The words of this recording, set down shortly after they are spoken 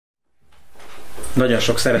Nagyon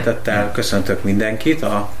sok szeretettel köszöntök mindenkit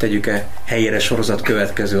a Tegyük-e helyére sorozat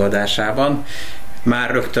következő adásában.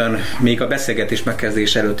 Már rögtön, még a beszélgetés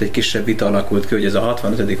megkezdés előtt egy kisebb vita alakult ki, hogy ez a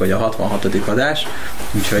 65. vagy a 66. adás.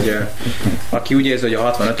 Úgyhogy aki úgy érzi, hogy a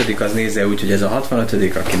 65. az nézze úgy, hogy ez a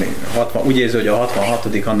 65. Aki úgy érzi, hogy a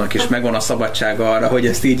 66. annak is megvan a szabadsága arra, hogy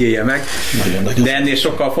ezt így élje meg. De ennél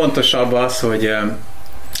sokkal fontosabb az, hogy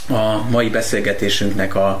a mai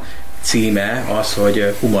beszélgetésünknek a címe az,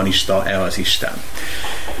 hogy Humanista-e az Isten.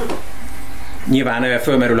 Nyilván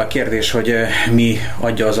fölmerül a kérdés, hogy mi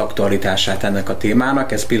adja az aktualitását ennek a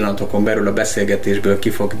témának, ez pillanatokon belül a beszélgetésből ki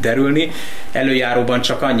fog derülni. Előjáróban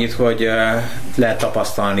csak annyit, hogy lehet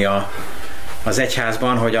tapasztalni az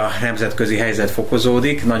egyházban, hogy a nemzetközi helyzet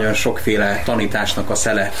fokozódik, nagyon sokféle tanításnak a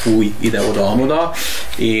szele fúj ide-oda-amoda,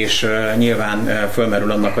 és nyilván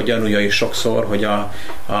fölmerül annak a gyanúja is sokszor, hogy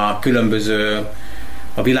a különböző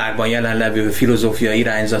a világban jelenlevő filozófiai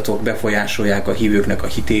irányzatok befolyásolják a hívőknek a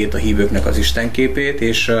hitét, a hívőknek az istenképét,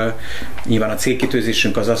 és nyilván a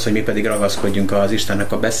célkitűzésünk az az, hogy mi pedig ragaszkodjunk az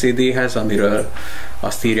Istennek a beszédéhez, amiről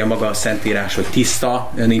azt írja maga a Szentírás, hogy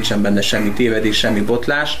tiszta, nincsen benne semmi tévedés, semmi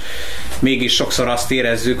botlás. Mégis sokszor azt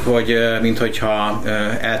érezzük, hogy minthogyha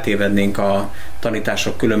eltévednénk a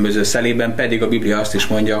tanítások különböző szelében, pedig a Biblia azt is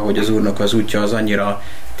mondja, hogy az Úrnak az útja az annyira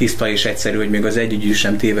tiszta és egyszerű, hogy még az együgyű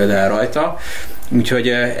sem téved el rajta. Úgyhogy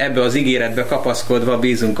ebbe az ígéretbe kapaszkodva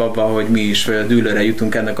bízunk abba, hogy mi is dűlőre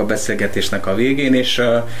jutunk ennek a beszélgetésnek a végén,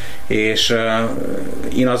 és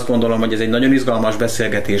én azt gondolom, hogy ez egy nagyon izgalmas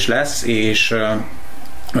beszélgetés lesz, és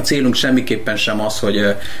a célunk semmiképpen sem az, hogy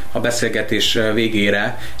a beszélgetés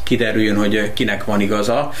végére kiderüljön, hogy kinek van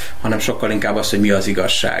igaza, hanem sokkal inkább az, hogy mi az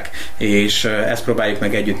igazság. És ezt próbáljuk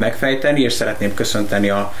meg együtt megfejteni, és szeretném köszönteni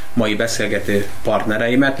a mai beszélgető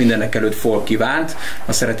partnereimet, mindenek előtt Folk Ivánt,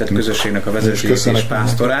 a Szeretett Közösségnek a vezetőjét és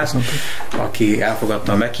pásztorát, aki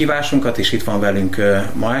elfogadta a meghívásunkat, és itt van velünk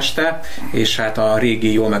ma este, és hát a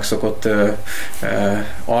régi, jól megszokott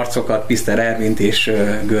arcokat, Piszter Ervint és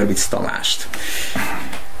Görbic Tamást.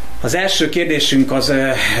 Az első kérdésünk az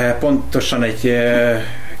pontosan egy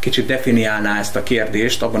kicsit definiálná ezt a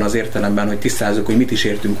kérdést, abban az értelemben, hogy tisztázzuk, hogy mit is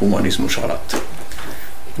értünk humanizmus alatt.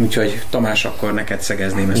 Úgyhogy Tamás, akkor neked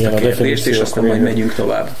szegezném ezt a kérdést, és aztán majd megyünk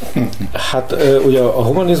tovább. Hát ugye a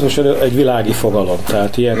humanizmus egy világi fogalom,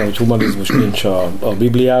 tehát ilyen, hogy humanizmus nincs a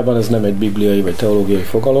Bibliában, ez nem egy bibliai vagy teológiai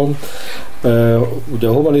fogalom. Ugye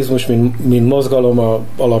a humanizmus, mint mozgalom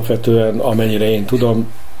alapvetően, amennyire én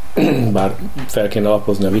tudom, bár fel kéne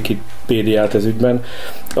alapozni a Wikipédiát ez ügyben,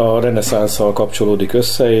 a reneszánsszal kapcsolódik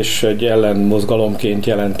össze, és egy ellenmozgalomként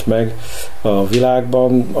jelent meg a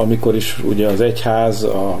világban, amikor is ugye az egyház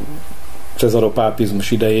a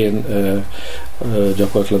cezaropápizmus idején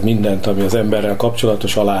gyakorlatilag mindent, ami az emberrel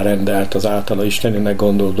kapcsolatos, alárendelt az általa isteninek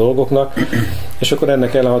gondolt dolgoknak, és akkor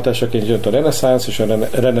ennek ellenhatásaként jött a reneszánsz, és a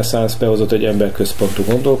reneszánsz behozott egy emberközpontú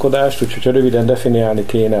gondolkodást, úgyhogy ha röviden definiálni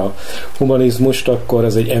kéne a humanizmust, akkor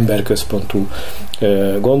ez egy emberközpontú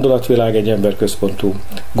gondolatvilág, egy emberközpontú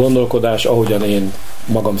gondolkodás, ahogyan én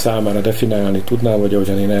magam számára definiálni tudnám, vagy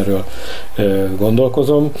ahogyan én erről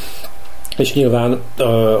gondolkozom. És nyilván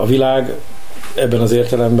a világ ebben az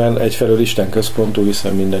értelemben egyfelől Isten központú,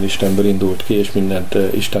 hiszen minden Istenből indult ki, és mindent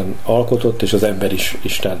Isten alkotott, és az ember is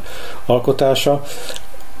Isten alkotása.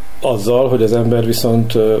 Azzal, hogy az ember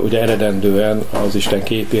viszont ugye eredendően az Isten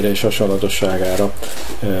képére és hasonlatosságára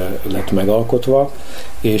lett megalkotva,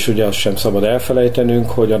 és ugye azt sem szabad elfelejtenünk,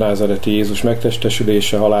 hogy a názareti Jézus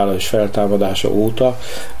megtestesülése, halála és feltámadása óta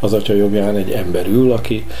az Atya jobbján egy ember ül,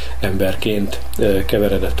 aki emberként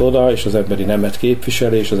keveredett oda, és az emberi nemet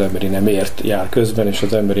képviseli, és az emberi nemért jár közben, és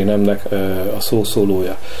az emberi nemnek a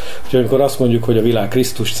szószólója. Úgyhogy amikor azt mondjuk, hogy a világ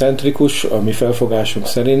Krisztus centrikus, a mi felfogásunk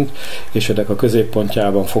szerint, és ennek a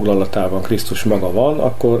középpontjában, foglalatában Krisztus maga van,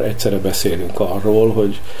 akkor egyszerre beszélünk arról,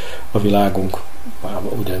 hogy a világunk,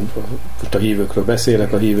 ugye itt a hívőkről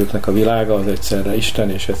beszélek, a hívőknek a világa az egyszerre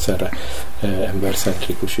Isten és egyszerre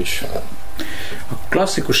embercentrikus is. A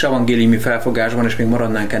klasszikus evangéliumi felfogásban, és még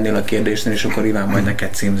maradnánk ennél a kérdésnél, és akkor Iván, majd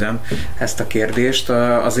neked címzem ezt a kérdést,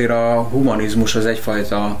 azért a humanizmus az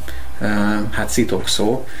egyfajta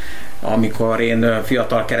szitokszó. Amikor én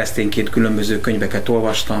fiatal keresztényként különböző könyveket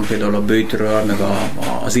olvastam, például a böjtről, meg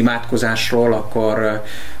az imádkozásról, akkor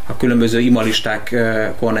a különböző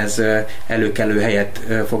imalistákon ez előkelő helyet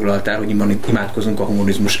foglalt el, hogy imádkozunk a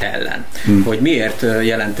humanizmus ellen. Hogy miért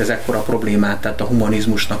jelent ez ekkora problémát, tehát a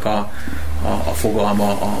humanizmusnak a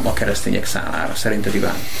fogalma a keresztények számára? Szerinted,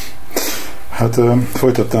 Iván? Hát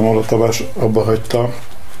folytattam, ahol a Tamás abba hagyta.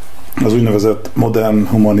 Az úgynevezett modern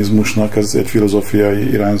humanizmusnak ez egy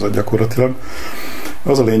filozófiai irányzat gyakorlatilag.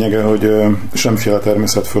 Az a lényege, hogy semmiféle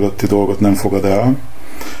természet fölötti dolgot nem fogad el,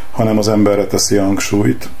 hanem az emberre teszi a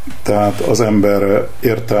hangsúlyt. Tehát az ember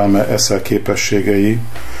értelme, esze, képességeire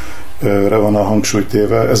van a hangsúly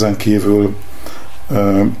téve, ezen kívül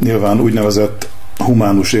nyilván úgynevezett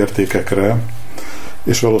humánus értékekre,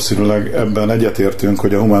 és valószínűleg ebben egyetértünk,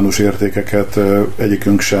 hogy a humánus értékeket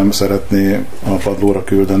egyikünk sem szeretné a padlóra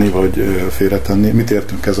küldeni, vagy félretenni. Mit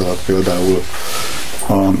értünk ez alatt? Például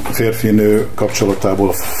a férfi-nő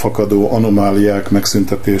kapcsolatából fakadó anomáliák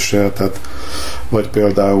megszüntetése, tehát, vagy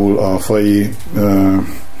például a faji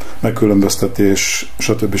megkülönböztetés,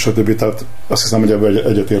 stb. Tehát azt hiszem, hogy ebben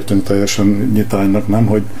egyetértünk teljesen nyitánynak,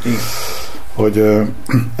 nem? Hogy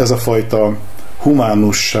ez a fajta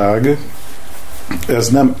humánusság, ez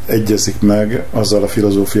nem egyezik meg azzal a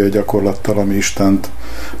filozófiai gyakorlattal, ami Istent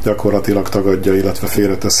gyakorlatilag tagadja, illetve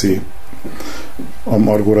félreteszi, a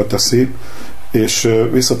margóra teszi. És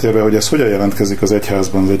visszatérve, hogy ez hogyan jelentkezik az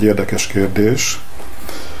egyházban, ez egy érdekes kérdés,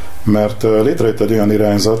 mert létrejött egy olyan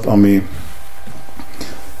irányzat, ami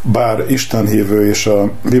bár istenhívő és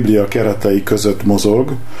a Biblia keretei között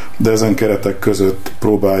mozog, de ezen keretek között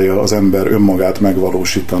próbálja az ember önmagát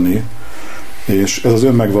megvalósítani, és ez az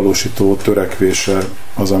önmegvalósító törekvése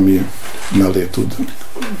az, ami mellé tud.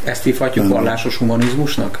 Ezt hívhatjuk vallásos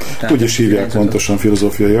humanizmusnak? Úgy is hívják pontosan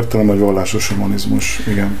filozófiai értelem, vagy vallásos humanizmus,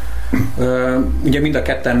 igen. Ugye mind a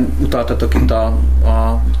ketten utaltatok itt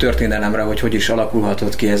a történelemre, hogy is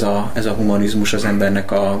alakulhatott ki ez a humanizmus az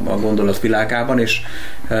embernek a gondolatvilágában, és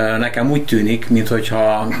nekem úgy tűnik,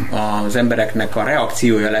 minthogyha az embereknek a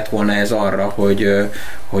reakciója lett volna ez arra,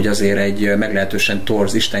 hogy azért egy meglehetősen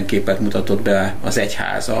torz istenképet mutatott be az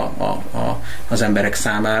egyház az emberek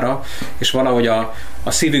számára, és valahogy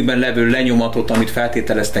a szívükben levő lenyomatot, amit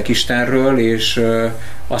feltételeztek Istenről, és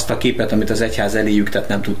azt a képet, amit az egyház eléjük tett,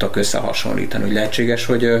 nem tudtak összehasonlítani. Hogy lehetséges,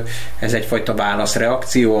 hogy ez egyfajta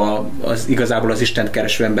válaszreakció igazából az Istent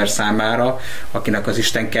kereső ember számára, akinek az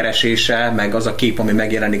Isten keresése, meg az a kép, ami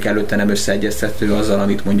megjelenik előtte, nem összeegyeztető azzal,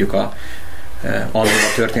 amit mondjuk a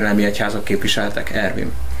történelmi egyházak képviseltek.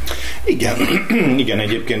 Ervin. Igen,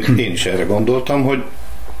 egyébként én is erre gondoltam, hogy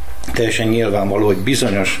teljesen nyilvánvaló, hogy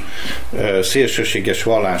bizonyos szélsőséges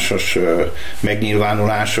vallásos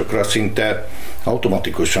megnyilvánulásokra szinte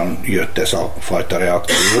automatikusan jött ez a fajta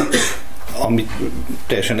reakció, amit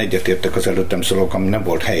teljesen egyetértek az előttem szólók, ami nem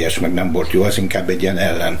volt helyes, meg nem volt jó, az inkább egy ilyen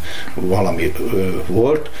ellen valami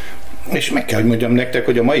volt. És meg kell, hogy mondjam nektek,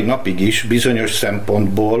 hogy a mai napig is bizonyos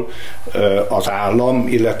szempontból az állam,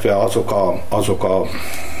 illetve azok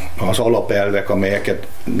az alapelvek, amelyeket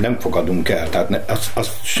nem fogadunk el, tehát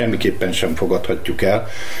azt semmiképpen sem fogadhatjuk el,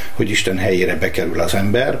 hogy Isten helyére bekerül az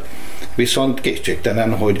ember, viszont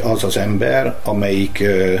kétségtelen, hogy az az ember,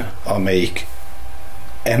 amelyik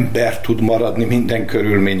ember tud maradni minden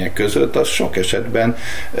körülmények között, az sok esetben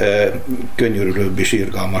könyörülőbb és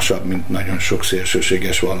irgalmasabb, mint nagyon sok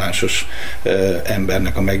szélsőséges vallásos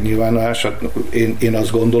embernek a megnyilvánulása. Én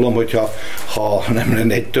azt gondolom, hogy ha nem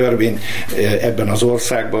lenne egy törvény ebben az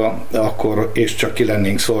országban, akkor és csak ki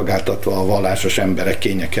lennénk szolgáltatva a vallásos emberek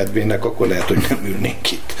kényekedvének, akkor lehet, hogy nem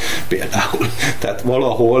ülnénk itt például. Tehát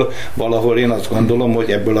valahol én azt gondolom,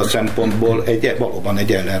 hogy ebből a szempontból valóban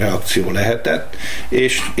egy ellenreakció lehetett,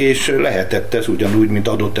 és lehetett ez ugyanúgy, mint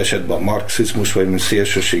adott esetben a marxizmus, vagy mint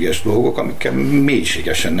szélsőséges dolgok, amikkel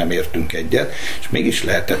mélységesen nem értünk egyet, és mégis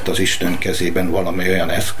lehetett az Isten kezében valami olyan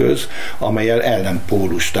eszköz, amellyel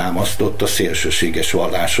ellenpólus támasztott a szélsőséges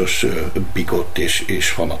vallásos bigott és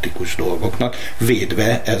fanatikus dolgoknak,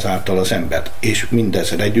 védve ezáltal az embert. És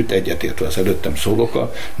mindezzel együtt, egyetértve az előttem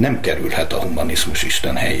szólókkal, nem kerülhet a humanizmus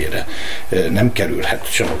Isten helyére. Nem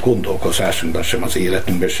kerülhet sem a gondolkozásunkban, sem az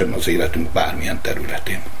életünkben, sem az életünk bármilyen területén.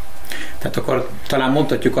 Tehát akkor talán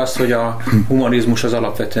mondhatjuk azt, hogy a humanizmus az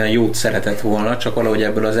alapvetően jót szeretett volna, csak valahogy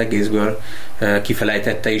ebből az egészből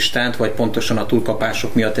kifelejtette Istent, vagy pontosan a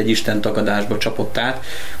túlkapások miatt egy Isten tagadásba csapott át,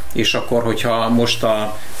 és akkor, hogyha most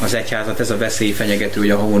az egyházat ez a veszély fenyegető, hogy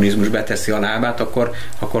a humanizmus beteszi a lábát,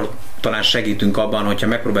 akkor talán segítünk abban, hogyha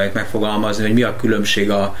megpróbáljuk megfogalmazni, hogy mi a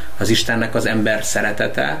különbség az Istennek az ember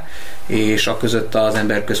szeretete, és a között az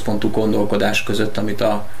emberközpontú gondolkodás között, amit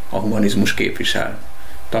a humanizmus képvisel.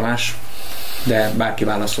 Tamás? De bárki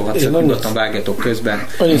válaszolhat, nyugodtan vágjatok közben.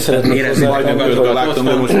 Annyit szeretnék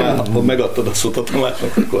hozzátenni, most már megadtad a szót a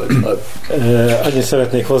Tamásnak, akkor annyit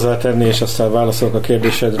szeretnék hozzátenni, és aztán válaszolok a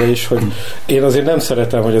kérdésedre is, hogy én azért nem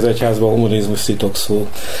szeretem, hogy az egyházban a humanizmus szitokszó.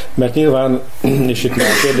 Mert nyilván, és itt már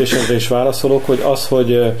a kérdésedre is válaszolok, hogy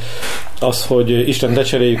az, hogy Isten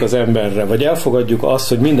lecseréljük az emberre, vagy elfogadjuk azt,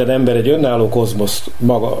 hogy minden ember egy önálló kozmosz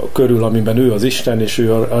maga körül, amiben ő az Isten, és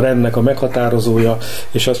ő a rendnek a meghatározója,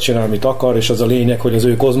 és azt csinál, amit akar, és az a lényeg, hogy az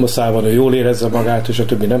ő kozmoszában ő jól érezze magát, és a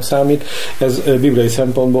többi nem számít. Ez bibliai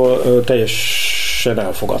szempontból teljes teljesen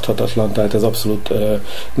elfogadhatatlan, tehát ez abszolút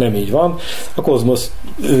nem így van. A kozmosz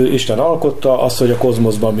Isten alkotta, az, hogy a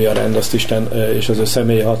kozmoszban mi a rend, azt Isten és az ő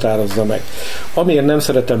személye határozza meg. Amiért nem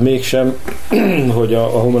szeretem mégsem, hogy a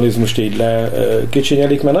humanizmust így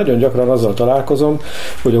lekicsinyelik, mert nagyon gyakran azzal találkozom,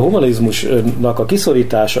 hogy a humanizmusnak a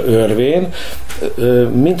kiszorítása örvén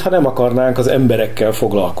mintha nem akarnánk az emberekkel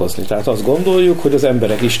foglalkozni. Tehát azt gondoljuk, hogy az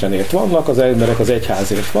emberek Istenért vannak, az emberek az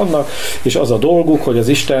egyházért vannak, és az a dolguk, hogy az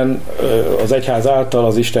Isten, az egyház által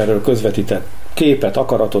az Istenről közvetített képet,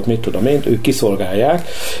 akaratot, mit tudom én, ők kiszolgálják,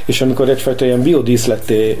 és amikor egyfajta ilyen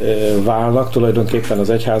biodíszletté válnak tulajdonképpen az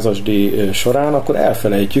egyházasdi során, akkor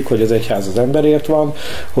elfelejtjük, hogy az egyház az emberért van,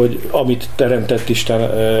 hogy amit teremtett Isten,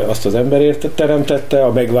 azt az emberért teremtette,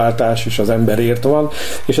 a megváltás is az emberért van,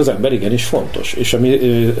 és az ember igenis fontos. És ami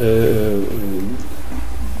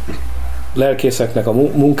lelkészeknek a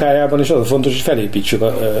munkájában, és az a fontos, hogy felépítsük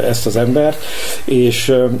ezt az embert,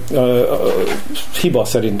 és hiba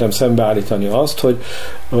szerintem szembeállítani azt,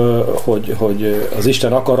 hogy az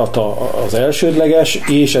Isten akarata az elsődleges,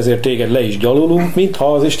 és ezért téged le is gyalulunk,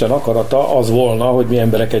 mintha az Isten akarata az volna, hogy mi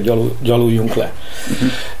embereket gyaluljunk le.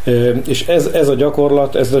 És ez a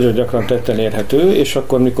gyakorlat, ez nagyon gyakran tetten érhető, és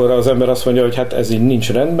akkor, mikor az ember azt mondja, hogy hát ez így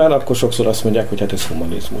nincs rendben, akkor sokszor azt mondják, hogy hát ez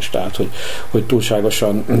humanizmus, tehát, hogy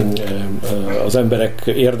túlságosan az emberek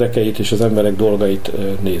érdekeit és az emberek dolgait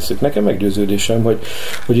nézzük. Nekem meggyőződésem,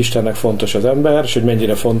 hogy Istennek fontos az ember, és hogy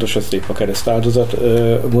mennyire fontos, azt épp a kereszt áldozat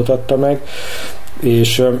mutatta meg,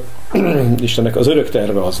 és Istennek az örök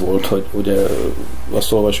terve az volt, hogy ugye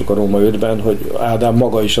azt olvassuk a Róma 5-ben, hogy Ádám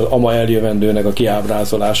maga is az ama eljövendőnek a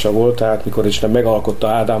kiábrázolása volt, tehát mikor Isten megalkotta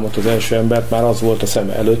Ádámot, az első embert, már az volt a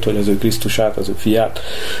szeme előtt, hogy az ő Krisztusát, az ő fiát,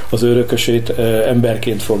 az örökösét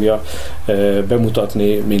emberként fogja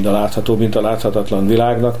bemutatni mind a látható, mind a láthatatlan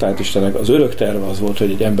világnak, tehát Istennek az örök terve az volt,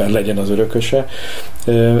 hogy egy ember legyen az örököse,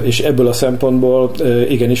 és ebből a szempontból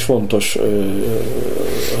igenis fontos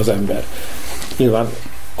az ember. Nyilván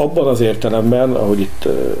abban az értelemben, ahogy itt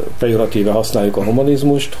pejoratíve használjuk a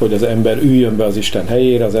humanizmust, hogy az ember üljön be az Isten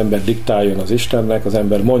helyére, az ember diktáljon az Istennek, az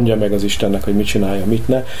ember mondja meg az Istennek, hogy mit csinálja, mit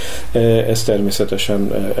ne. Ez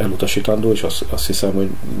természetesen elutasítandó, és azt hiszem, hogy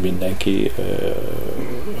mindenki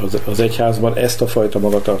az egyházban ezt a fajta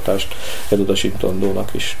magatartást elutasítandónak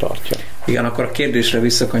is tartja. Igen, akkor a kérdésre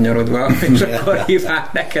visszakanyarodva, és akkor Iván,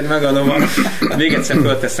 neked megadom még egyszer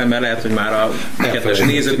fölteszem, mert lehet, hogy már a kedves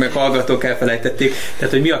nézők meg hallgatók elfelejtették.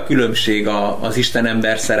 Tehát, hogy mi a különbség az Isten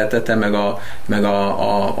ember szeretete, meg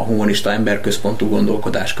a humanista emberközpontú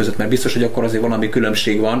gondolkodás között? Mert biztos, hogy akkor azért valami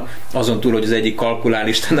különbség van, azon túl, hogy az egyik kalkulál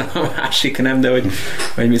Istennel, a másik nem, de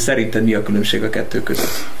hogy mi szerinted mi a különbség a kettő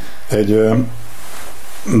között? Egy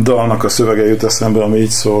dalnak a szövege jut eszembe, ami így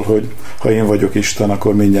szól, hogy ha én vagyok Isten,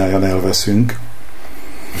 akkor mindnyájan elveszünk.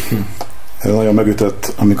 Ez nagyon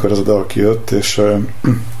megütött, amikor ez a dal kijött, és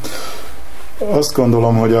azt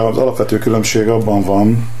gondolom, hogy az alapvető különbség abban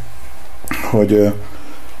van, hogy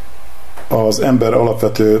az ember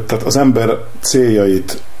tehát az ember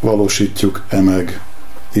céljait valósítjuk-e meg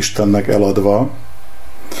Istennek eladva,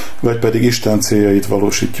 vagy pedig Isten céljait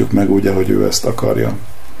valósítjuk meg úgy, ahogy ő ezt akarja.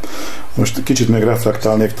 Most kicsit még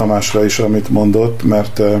reflektálnék Tamásra is, amit mondott,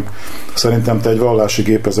 mert szerintem te egy vallási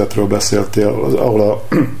gépezetről beszéltél, ahol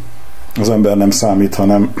az ember nem számít,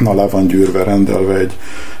 hanem alá van gyűrve, rendelve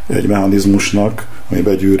egy mechanizmusnak, ami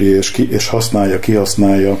begyűri és használja,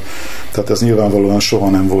 kihasználja. Tehát ez nyilvánvalóan soha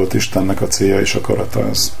nem volt Istennek a célja és akarata,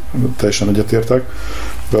 ez teljesen egyetértek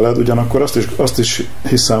veled. Ugyanakkor azt is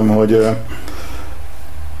hiszem, hogy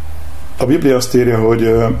a Biblia azt írja,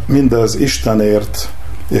 hogy mindez Istenért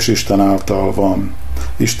és Isten által van.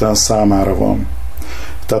 Isten számára van.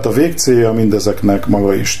 Tehát a végcélja mindezeknek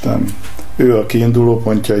maga Isten. Ő a kiinduló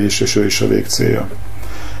pontja is, és ő is a végcélja.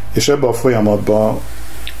 És ebben a folyamatban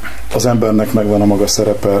az embernek megvan a maga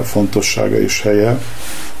szerepe, fontossága és helye,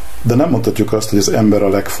 de nem mondhatjuk azt, hogy az ember a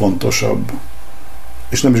legfontosabb.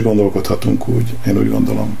 És nem is gondolkodhatunk úgy, én úgy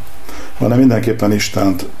gondolom. Hanem mindenképpen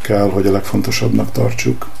Istent kell, hogy a legfontosabbnak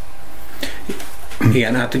tartsuk.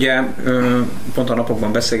 Igen, hát ugye pont a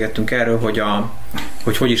napokban beszélgettünk erről,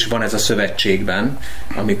 hogy is van ez a szövetségben,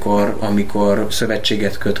 amikor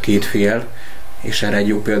szövetséget köt két fél, és erre egy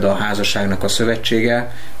jó példa a házasságnak a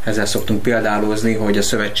szövetsége. Ezzel szoktunk példálozni, hogy a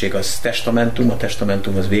szövetség az testamentum, a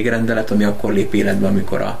testamentum az végrendelet, ami akkor lép életbe,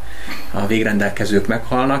 amikor a végrendelkezők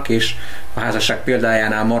meghalnak, és a házasság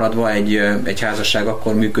példájánál maradva egy házasság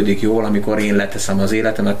akkor működik jól, amikor én leteszem az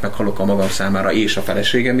életemet, meghalok a magam számára, és a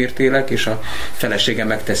feleségemért élek, és a feleségem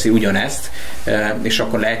megteszi ugyanezt, és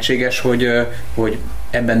akkor lehetséges, hogy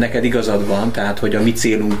ebben neked igazad van, tehát hogy a mi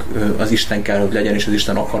célunk az Isten kell, hogy legyen, és az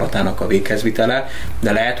Isten akaratának a véghezvitele,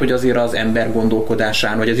 de lehet, hogy azért az ember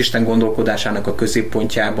gondolkodásán, vagy az Isten gondolkodásának a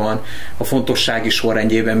középpontjában, a fontossági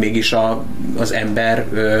sorrendjében mégis az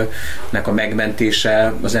embernek a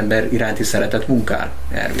megmentése, az ember iránti szeretet munkál,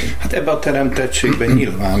 Ervin? Hát ebben a teremtettségben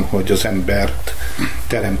nyilván, hogy az embert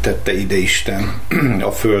teremtette ide Isten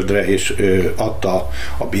a földre, és adta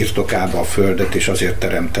a birtokába a földet, és azért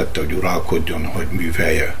teremtette, hogy uralkodjon, hogy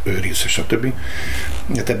művelje, őrizze, stb.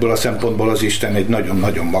 Hát ebből a szempontból az Isten egy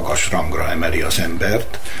nagyon-nagyon magas rangra emeli az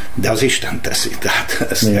embert, de az Isten teszi. Tehát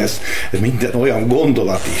ez minden olyan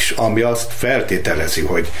gondolat is, ami azt feltételezi,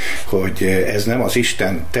 hogy ez nem az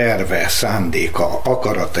Isten terve, szándéka,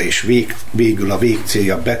 akarata, és végül a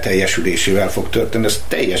végcélja beteljesülésével fog történni, ez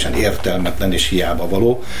teljesen értelmetlen és hiába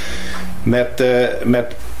való, mert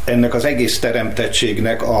ennek az egész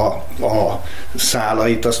teremtettségnek a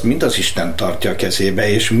szálait azt mind az Isten tartja a kezébe,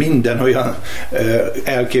 és minden olyan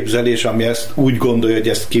elképzelés, ami ezt úgy gondolja, hogy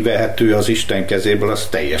ezt kivehető az Isten kezéből, az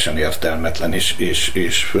teljesen értelmetlen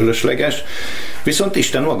és fölösleges. Viszont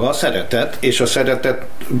Isten maga a szeretet, és a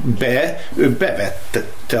szeretetbe ő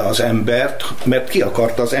bevette az embert, mert ki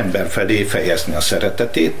akarta az ember felé fejezni a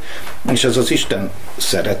szeretetét, és ez az Isten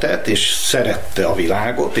szeretet, és szerette a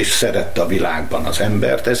világot, és szerette a világban az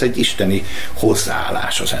embert, ez egy isteni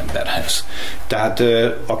hozzáállás az emberhez. Tehát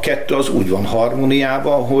a kettő az úgy van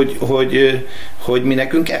harmóniában, hogy mi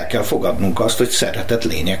nekünk el kell fogadnunk azt, hogy szeretett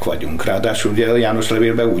lények vagyunk. Ráadásul ugye a János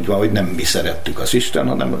levélben úgy van, hogy nem mi szerettük az Isten,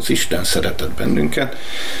 hanem az Isten szeretett bennünket.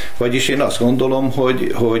 Vagyis én azt gondolom,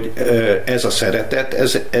 hogy ez a szeretet,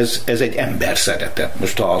 ez egy ember szeretet.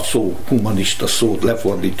 Most ha a humanista szót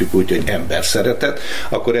lefordítjuk úgy, hogy ember szeretet,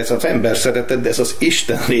 akkor ez az ember szeretet, de ez az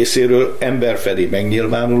Isten részéről ember felé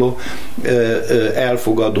megnyilvánuló,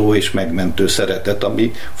 elfogadó és megmentő szeretet,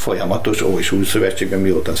 ami folyamatos Ó és Új Szövetségben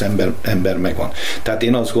mióta az ember megvan. Tehát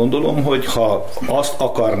én azt gondolom, hogy ha azt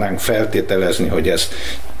akarnánk feltételezni, hogy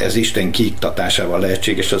ez Isten kiiktatásával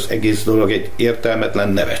lehetséges, az egész dolog egy értelmetlen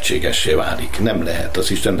nevetségessé válik. Nem lehet,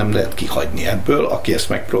 az Isten nem lehet kihagyni ebből, aki ezt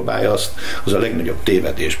megpróbálja, az a legnagyobb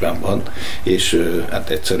tévedésben van, és hát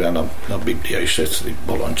egyszerűen a Biblia is ezt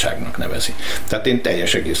bolondságnak nevezi. Tehát én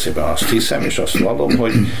teljes egészében azt hiszem, és azt vallom,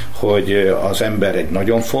 hogy az ember egy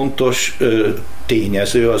nagyon fontos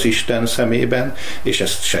tényező az Isten szemében, és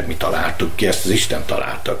ezt semmi találtuk ki, ezt az Isten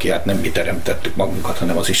találta ki, hát nem mi teremtettük magunkat,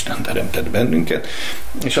 hanem az Isten teremtett bennünket,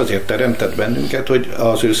 és azért teremtett bennünket, hogy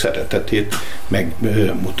az ő szeretetét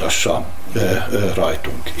megmutassa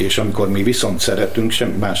rajtunk. És amikor mi viszont szeretünk,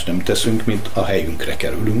 semmi más nem teszünk, mint a helyünkre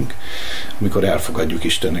kerülünk, amikor elfogadjuk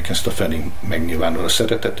Istennek ezt a felénk megnyilvánuló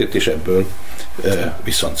szeretetét, és ebből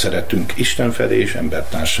viszont szeretünk Isten felé és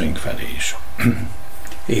embertársaink felé is.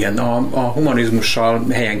 Igen, a humanizmussal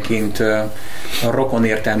helyenként a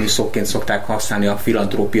rokonértelmű szóként szokták használni a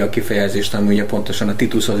filantrópia kifejezést, ami ugye pontosan a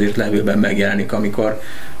Titushoz írt levélben megjelenik, amikor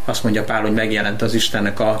azt mondja Pál, hogy megjelent az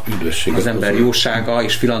Istennek az ember jósága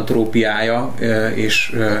és filantrópiája,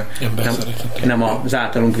 és nem az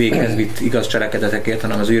általunk véghez vitt igaz cselekedetekért,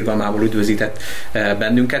 hanem az irgalmából üdvözített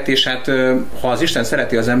bennünket, és hát ha az Isten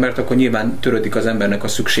szereti az embert, akkor nyilván törődik az embernek a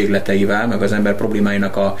szükségleteivel, meg az ember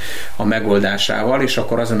problémáinak a megoldásával, és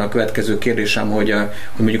akkor azon a következő kérdésem, hogy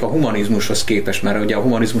mondjuk a humanizmushoz képest, mert ugye a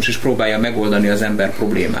humanizmus is próbálja megoldani az ember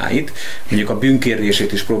problémáit, mondjuk a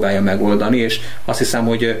bűnkérdését is próbálja megoldani, és azt hiszem,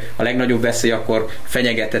 hogy a legnagyobb veszély akkor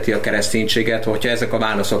fenyegeteti a kereszténységet, hogyha ezek a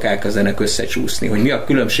válaszok elkezdenek összecsúszni. Hogy mi a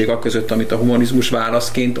különbség a között, amit a humanizmus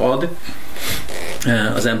válaszként ad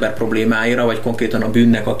az ember problémáira, vagy konkrétan a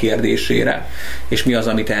bűnnek a kérdésére, és mi az,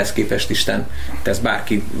 amit ehhez képest Isten tesz.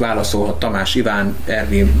 Bárki válaszolhat, Tamás, Iván,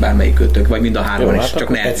 Ervin, bármelyik kötök, vagy mind a hárman is, csak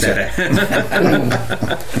ne egyszerre.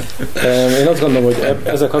 Én azt gondolom, hogy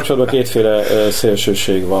ezzel kapcsolatban kétféle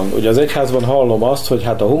szélsőség van. Ugye az egyházban hallom azt, hogy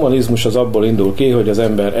hát a humanizmus az abból indul ki, hogy az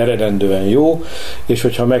ember eredendően jó, és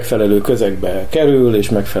hogyha megfelelő közegbe kerül, és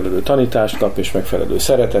megfelelő tanítást kap, és megfelelő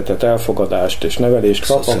szeretetet, elfogadást és nevelést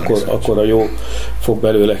kap, akkor a jó fog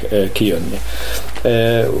belőle kijönni.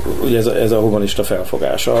 Ugye ez a humanista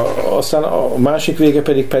felfogás. Aztán a másik vége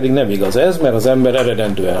pedig nem igaz ez, mert az ember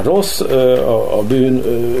eredendően rossz, a bűn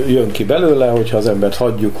jön ki belőle, hogyha az embert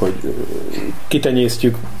hagyjuk, hogy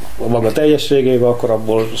kitenyésztjük a maga teljességével, akkor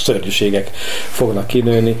abból szörnyűségek fognak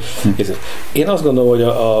kinőni. Én azt gondolom, hogy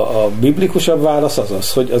a biblikusabb válasz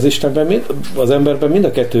az, hogy az Istenben, az emberben mind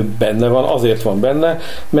a kettő benne van, azért van benne,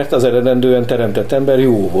 mert az eredendően teremtett ember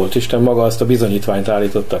jó volt. Isten maga azt a bizonyítványt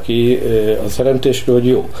állította ki a teremtésről, hogy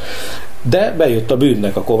jó. De bejött a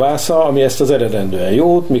bűnnek a kovásza, ami ezt az eredendően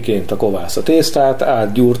jót, miként a kovász a tésztát,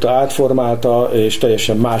 átgyúrta, átformálta, és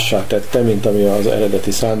teljesen mássá tette, mint ami az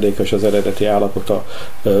eredeti szándéka és az eredeti állapota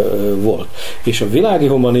volt. És a világi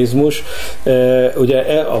humanizmus ugye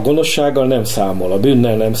a gonoszsággal nem számol, a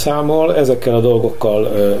bűnnel nem számol, ezekkel a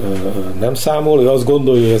dolgokkal nem számol, ő azt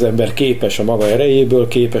gondolja, hogy az ember képes a maga erejéből,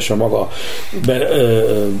 képes a maga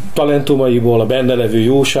talentumaiból, a benne levő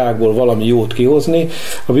jóságból valami jót kihozni.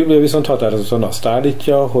 A Biblia viszont határozottan azt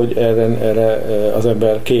állítja, hogy erre az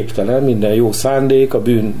ember képtelen, minden jó szándék a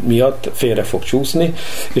bűn miatt félre fog csúszni,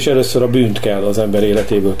 és először a bűnt kell az ember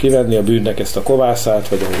életéből kivenni, a bűnnek ezt a kovászát,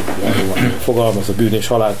 vagy ahogy fogalmaz, a bűn és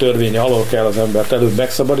halál törvénye alól kell az embert előbb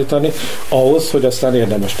megszabadítani, ahhoz, hogy aztán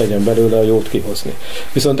érdemes legyen belőle a jót kihozni.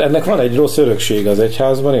 Viszont ennek van egy rossz örökség az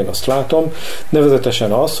egyházban, én azt látom,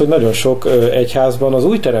 nevezetesen az, hogy nagyon sok egyházban az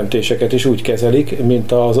új teremtéseket is úgy kezelik,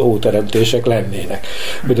 mint az óteremtések lennének.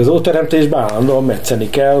 Hogy az óteremtésben állandóan metszeni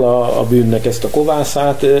kell a bűnnek ezt a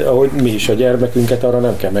kovászát, ahogy mi is a gyermekünket arra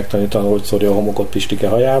nem kell megtanítani, hogy szorja a homokot Pistike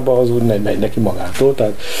hajába, az úgy megy neki magától.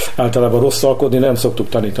 Tehát általában rosszalkodni nem szoktuk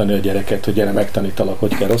tanítani a gyereket, hogy gyere megtanítalak,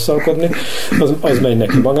 hogy kell rosszalkodni. Az megy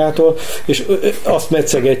neki magától, és azt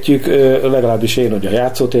metszegetjük, legalábbis én, hogy a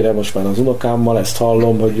játszótéren most már az unokámmal ezt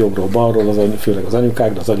hallom, hogy jobbról balról, főleg az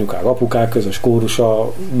anyukák, de az anyukák, apukák közös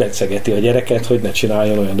kórusa metszegeti a gyereket, hogy ne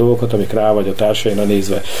csináljon olyan dolgokat, amik rá vagy a társainra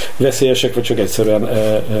nézve veszélyesek, vagy csak egyszerűen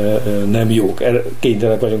nem jók.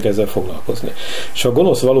 Kénytelenek vagyunk ezzel foglalkozni. És ha a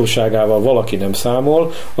gonosz valóságával valaki nem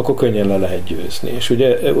számol, akkor könnyen le lehet győzni. És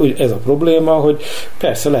ugye ez a probléma, hogy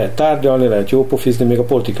persze lehet tárgyalni, lehet jópofizni, még a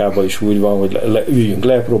politikában is úgy van, hogy üljünk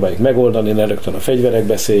le, próbáljuk megoldani, ne rögtön a fegyverek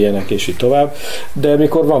beszéljenek, és így tovább. De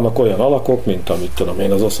mikor vannak olyan alakok, mint amit tudom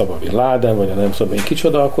én, az Osama Bin Laden, vagy a nem tudom én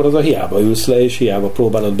kicsoda, akkor az a hiába ülsz le, és hiába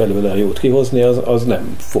próbálod belőle a jót kihozni, az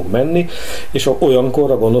nem fog menni, és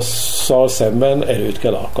olyankor a gonoszszal szemben erőt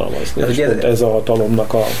kell alkalmazni. És pont ez a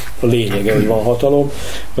hatalomnak a lényege, hogy van hatalom,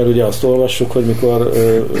 mert ugye azt olvassuk, hogy mikor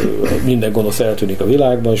minden gonosz eltűnik a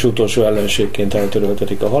világban, és utolsó ellenségként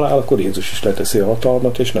eltöröltetik a halál, akkor Jézus is leteszi a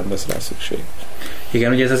hatalmat, és nem lesz rá szükség.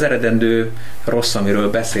 Igen, ugye ez az eredendő rossz, amiről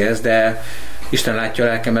beszélsz, de Isten látja a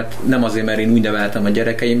lelkemet, nem azért, mert én úgy neveltem a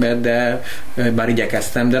gyerekeimet, de bár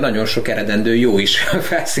igyekeztem, de nagyon sok eredendő jó is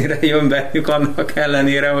felszínre jön bennük annak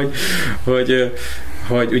ellenére, hogy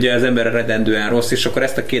ugye az ember eredendően rossz, és akkor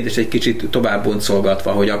ezt a kérdést egy kicsit tovább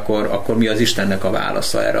boncolgatva, hogy akkor mi az Istennek a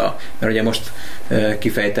válasza erre. Mert ugye most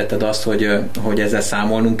kifejtetted azt, hogy ezzel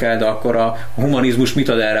számolnunk kell, de akkor a humanizmus mit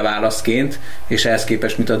ad erre válaszként, és ehhez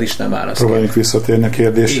képest mit ad Isten válaszként? Próbáljunk visszatérni a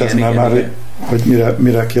kérdéshez, mert már igen. Hogy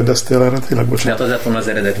mire kérdeztél erre? Tényleg, bocsánat. Tehát az lett volna az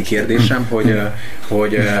eredeti kérdésem, hogy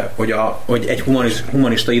egy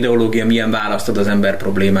humanista ideológia milyen választ ad az ember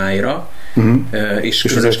problémáira, és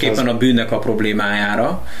különösképpen a bűnnek a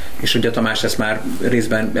problémájára, és ugye Tamás ezt már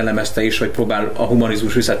részben elemezte is, hogy próbál a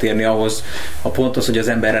humanizmus visszatérni ahhoz a ponthoz, hogy az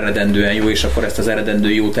ember eredendően jó, és akkor ezt az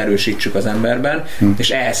eredendő jót erősítsük az emberben, és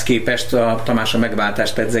ehhez képest a Tamás a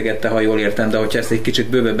megváltást pedzegette, ha jól értem, de hogyha ezt egy kicsit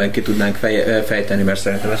bővebben ki tudnánk fejteni, mert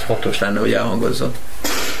szerintem ez fontos lenne, hogy elhangozzon.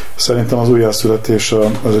 Szerintem az újjászületés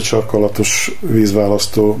az egy sarkalatos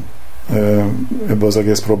vízválasztó ebbe az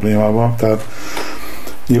egész problémába, tehát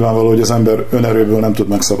nyilvánvaló, hogy az ember önerőből nem tud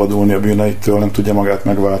megszabadulni a bűneitől, nem tudja magát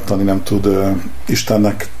megváltani, nem tud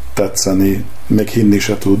Istennek tetszeni, még hinni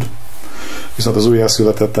se tud. Viszont az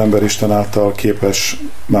újjászületett ember Isten által képes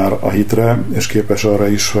már a hitre, és képes arra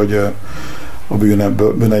is, hogy a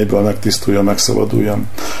bűneiből megtisztuljon, megszabaduljon.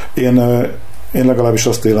 Én legalábbis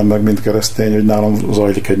azt élem meg, mint keresztény, hogy nálam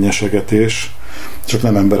zajlik egy nyesegetés, csak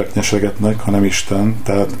nem emberek nyesegetnek, hanem Isten,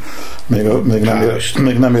 tehát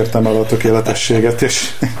még nem értem el a tökéletességet.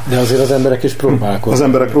 De azért az emberek is próbálkoznak. Az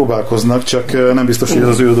emberek próbálkoznak, csak nem biztos, hogy ez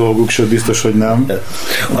az ő dolguk, sőt biztos, hogy nem.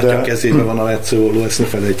 Atya kezében van a metszőolló, ezt ne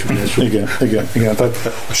felejtjük el. Igen.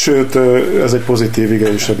 Tehát, sőt, ez egy pozitív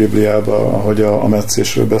ige is a Bibliában, ahogy a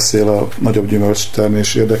metszésről beszél a nagyobb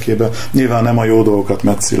gyümölcstermés érdekében. Nyilván nem a jó dolgokat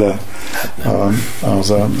metszi le az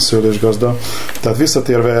a szőlősgazda. Tehát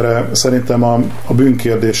visszatérve erre, szerintem a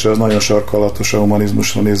bűnkérdése az nagyon sarkalatos a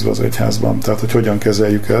humanizmusra nézve az egyházban. Tehát, hogy hogyan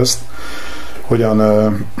kezeljük ezt, hogyan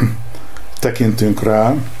tekintünk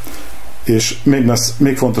rá, és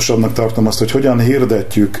még fontosabbnak tartom azt, hogy hogyan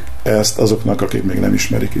hirdetjük ezt azoknak, akik még nem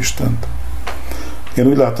ismerik Istent. Én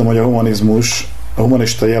úgy látom, hogy a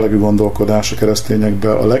humanista jellegű gondolkodás a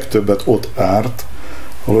keresztényekben a legtöbbet ott árt,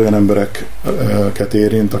 ahol olyan embereket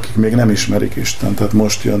érint, akik még nem ismerik Istent, tehát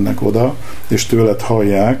most jönnek oda, és tőled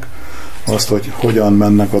hallják azt, hogy hogyan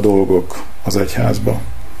mennek a dolgok az egyházba.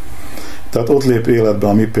 Tehát ott lép életbe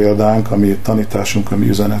a mi példánk, a mi tanításunk, a mi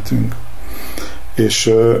üzenetünk.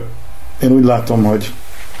 És én úgy látom, hogy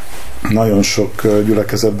nagyon sok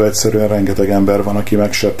gyülekezetben egyszerűen rengeteg ember van, aki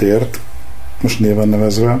meg se tért, most néven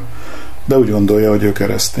nevezve, de úgy gondolja, hogy ő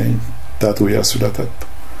keresztény, tehát újjászületett.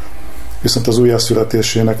 Viszont az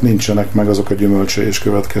újjászületésének nincsenek meg azok a gyümölcsei és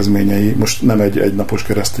következményei, most nem egy napos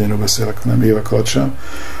keresztényről beszélek, hanem évek alatt sem,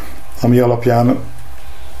 ami alapján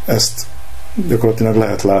ezt gyakorlatilag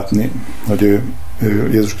lehet látni, hogy ő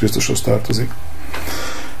Jézus Krisztushoz tartozik.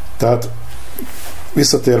 Tehát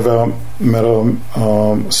visszatérve, mert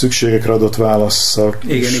a szükségekre adott válasszal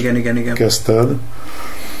igen. kezdted.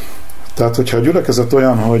 Tehát, hogyha a gyülekezet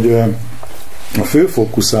olyan, hogy a fő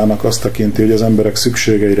fókuszának azt tekinti, hogy az emberek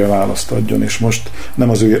szükségeire választ adjon, és most nem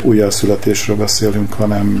az újjászületésről beszélünk,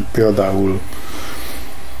 hanem például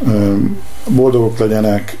boldogok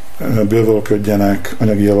legyenek, bővölködjenek,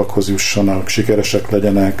 anyagi javakhoz jussanak, sikeresek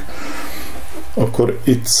legyenek, akkor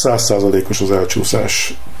itt 100%-os az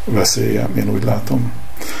elcsúszás veszélye, én úgy látom.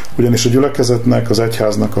 Ugyanis a gyülekezetnek, az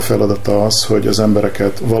egyháznak a feladata az, hogy az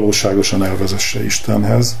embereket valóságosan elvezesse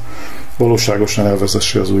Istenhez, valóságosan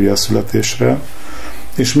elvezesse az újjászületésre,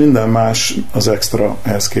 és minden más az extra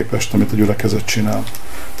ehhez képest, amit a gyülekezet csinál.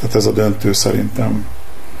 Tehát ez a döntő szerintem.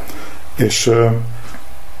 És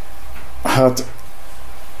hát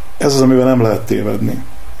ez az, amivel nem lehet tévedni.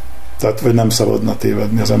 Tehát, vagy nem szabadna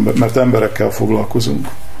tévedni az ember, mert emberekkel foglalkozunk.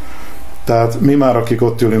 Tehát mi már, akik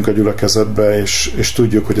ott ülünk a gyülekezetbe, és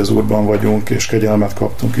tudjuk, hogy az Úrban vagyunk, és kegyelmet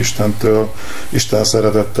kaptunk Istentől, Isten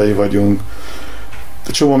szeretettei vagyunk.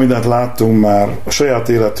 Csomó mindent láttunk már a saját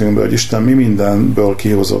életünkben, hogy Isten mi mindenből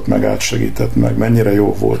kihozott meg, átsegített meg, mennyire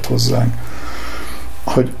jó volt hozzánk.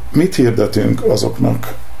 Hogy mit hirdetünk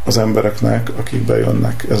azoknak az embereknek, akik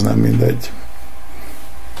bejönnek, ez nem mindegy.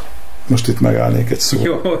 Most itt megállnék egy szót.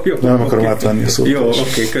 Jó, nem akarom átvenni a szót. Jó,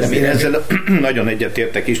 oké, köszönöm. Én ezzel nagyon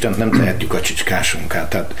egyetértek, Istent nem tehetjük a csicskásunkat.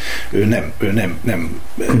 Tehát ő nem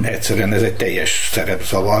egyszerűen ez egy teljes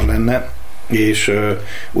szerepzavar lenne, és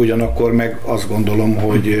ugyanakkor meg azt gondolom,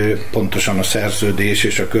 hogy pontosan a szerződés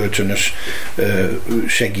és a kölcsönös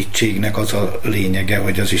segítségnek az a lényege,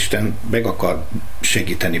 hogy az Isten meg akar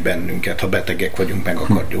segíteni bennünket, ha betegek vagyunk, meg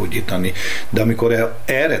akar gyógyítani. De amikor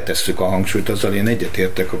erre tesszük a hangsúlyt, azzal én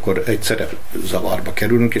egyetértek, akkor egy szerepzavarba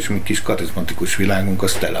kerülünk, és mi kis karizmatikus világunk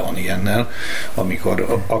az tele van ilyennel,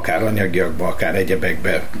 amikor akár anyagiakban, akár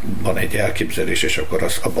egyebekben van egy elképzelés, és akkor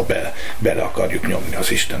azt abba bele akarjuk nyomni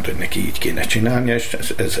az Istent, hogy neki így kéne csinálni, és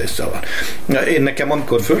ez zavar. Én nekem,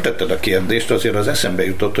 amikor föltetted a kérdést, azért az eszembe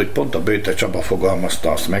jutott, hogy pont a Böjte Csaba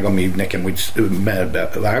fogalmazta azt meg, ami nekem úgy melbe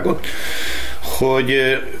vágott, hogy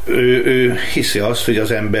ő hiszi azt, hogy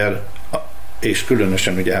az ember, és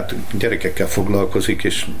különösen ugye hát gyerekekkel foglalkozik,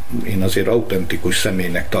 és én azért autentikus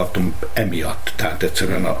személynek tartom emiatt, tehát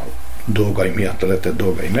egyszerűen a dolgai miatt, a letett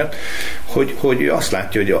dolgai miatt, hogy azt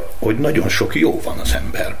látja, hogy nagyon sok jó van az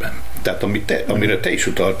emberben. Tehát amire te is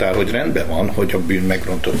utaltál, hogy rendben van, hogy a bűn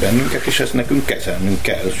megrontott bennünket, és ezt nekünk kezelnünk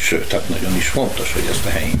kell, sőt, tehát nagyon is fontos, hogy ezt a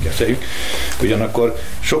helyén kezeljük. Ugyanakkor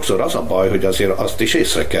sokszor az a baj, hogy azért azt is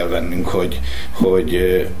észre kell vennünk, hogy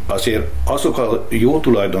azért azok a jó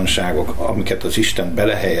tulajdonságok, amiket az Isten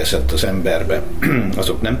belehelyezett az emberbe,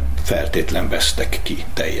 azok nem feltétlen vesztek ki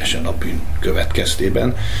teljesen a bűn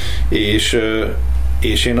következtében,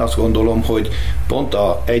 és én azt gondolom, hogy pont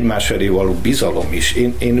a egymás felé való bizalom is,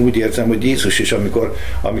 én úgy érzem, hogy Jézus is,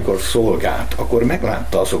 amikor szolgált, akkor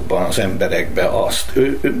meglátta azokban az emberekben azt.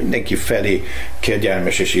 Ő mindenki felé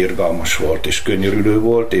kegyelmes és irgalmas volt, és könyörülő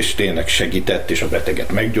volt, és tényleg segített, és a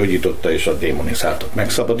beteget meggyógyította, és a démonizáltat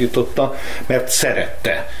megszabadította, mert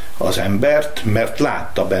szerette az embert, mert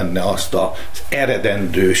látta benne azt az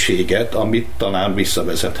eredendőséget, amit talán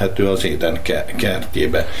visszavezethető az Éden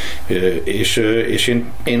kertjébe. És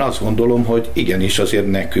én azt gondolom, hogy igenis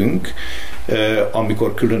azért nekünk,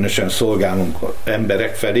 amikor különösen szolgálunk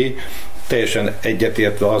emberek felé, teljesen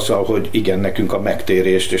egyetértve azzal, hogy igen, nekünk a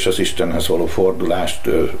megtérést és az Istenhez való fordulást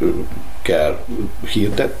kell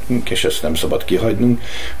hirdetnünk, és ezt nem szabad kihagynunk,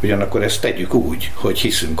 ugyanakkor ezt tegyük úgy, hogy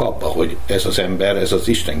hiszünk abba, hogy ez az ember, ez az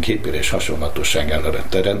Isten képére és hasonlatosságára lett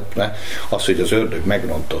teremtve, az, hogy az ördög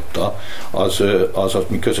megrontotta, az a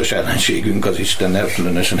mi közös ellenségünk az Istennel,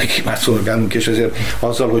 különösen neki már szolgálunk, és ezért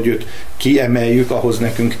azzal, hogy őt kiemeljük, ahhoz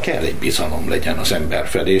nekünk kell egy bizalom legyen az ember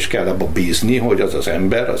felé, és kell abba bízni, hogy az az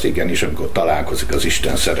ember, az igenis, amikor találkozik az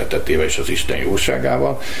Isten szeretetével és az Isten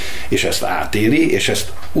jóságával, és ezt átéli, és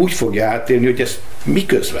ezt úgy fogja átélni, hogy ezt mi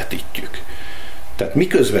közvetítjük. Tehát mi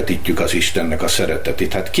közvetítjük az Istennek a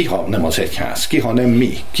szeretetét. Hát ki, ha nem az egyház? Ki, ha nem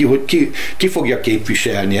mi? Ki fogja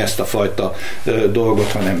képviselni ezt a fajta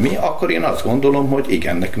dolgot, ha nem mi? Akkor én azt gondolom, hogy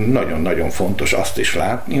igen, nekünk nagyon-nagyon fontos azt is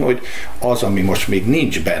látni, hogy az, ami most még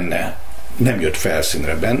nincs benne nem jött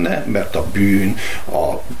felszínre benne, mert a bűn,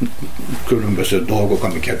 a különböző dolgok,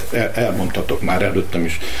 amiket elmondtatok már előttem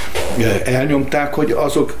is, elnyomták, hogy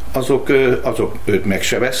azok őt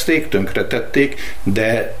megsebezték, tönkretették,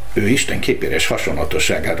 de ő Isten képére és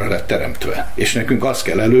hasonlatosságára lett teremtve. És nekünk azt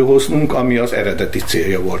kell előhoznunk, ami az eredeti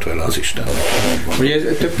célja volt vele az Istennek. Ugye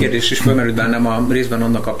több kérdés is felmerült bennem a részben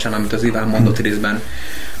annak kapcsán, amit az Iván mondott részben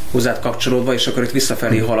hozzád kapcsolódva, és akkor itt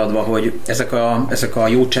visszafelé haladva, hogy ezek a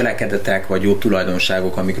jó cselekedetek, vagy jó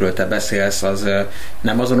tulajdonságok, amikről te beszélsz, az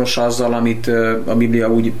nem azonos azzal, amit a Biblia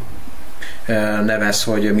úgy nevez,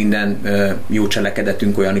 hogy minden jó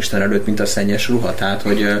cselekedetünk olyan Isten előtt, mint a szennyes ruha. Tehát,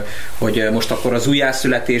 hogy most akkor az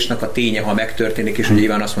újjászületésnek a ténye, ha megtörténik, és ugye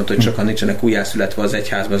Iván azt mondta, hogy sokan nincsenek újjászületve az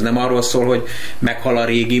egyházban, az nem arról szól, hogy meghal a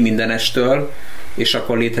régi mindenestől, és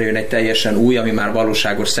akkor létrejön egy teljesen új, ami már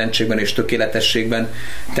valóságos szentségben és tökéletességben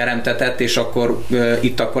teremtetett, és akkor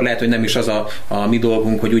itt akkor lehet, hogy nem is az a mi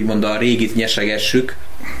dolgunk, hogy úgymond a régit nyesegessük,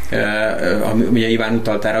 ugye Iván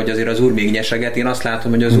utalt rá, hogy azért az Úr még nyeseget. Én azt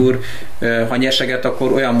látom, hogy az Úr, ha nyeseget,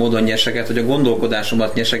 akkor olyan módon nyeseget, hogy a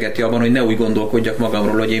gondolkodásomat nyesegeti abban, hogy ne úgy gondolkodjak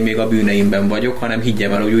magamról, hogy én még a bűneimben vagyok, hanem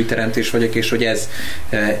higgyem el, hogy új teremtés vagyok, és hogy ez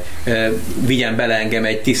vigyen bele engem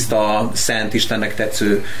egy tiszta, szent, Istennek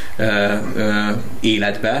tetsző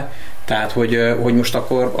életbe. Tehát, hogy most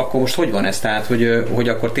akkor most hogy van ez? Tehát, hogy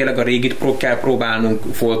akkor tényleg a régit kell próbálnunk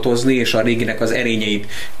foltozni, és a réginek az erényeit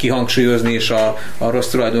kihangsúlyozni, és a rossz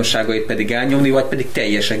tulajdonságait pedig elnyomni, vagy pedig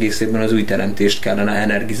teljes egészében az új teremtést kellene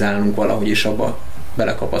energizálnunk valahogy, és abba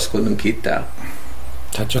belekapaszkodnunk itt el.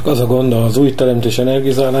 Hát csak az a gond az új teremtés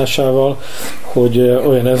energizálásával, hogy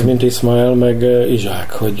olyan ez, mint Izmael meg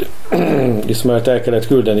Izsák, hogy Izmaelt el kellett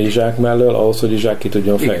küldeni Izsák mellől ahhoz, hogy Izsák ki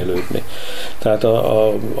tudjon fejlődni. Tehát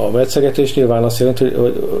a metszegetés nyilván azt jelenti,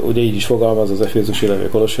 hogy ugye így is fogalmaz az Efézusi levél,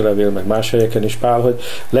 Kolossi levél, meg más helyeken is Pál, hogy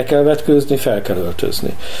le kell vetkőzni, fel kell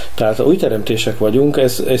öltözni. Tehát új teremtések vagyunk,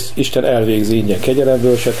 ez Isten elvégzi ingyen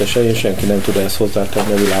kegyelemből, se én, senki nem tud ezt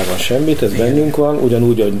hozzátenni a világon semmit, ez bennünk van,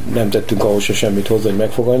 ugyanúgy, hogy nem tettünk ahhoz se semmit hozzá, hogy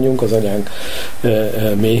megfogadjunk az anyánk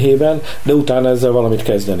méhében, de utána ezzel valamit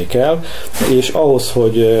kezdeni kell, és ahhoz,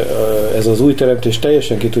 hogy ez az új teremtés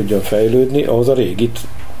teljesen ki tudjon fejlődni, ahhoz a régit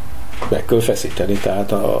meg kell feszíteni.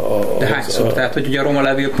 Tehát de hányszor? Tehát, hogy ugye a Róma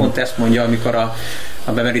levél pont ezt mondja, amikor a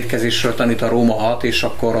bemerítkezésről tanít a Róma 6, és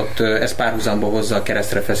akkor ott ez párhuzamba hozza a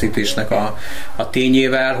keresztrefeszítésnek a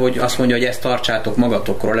tényével, hogy azt mondja, hogy ezt tartsátok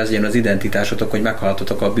magatokról, ez legyen az identitásotok, hogy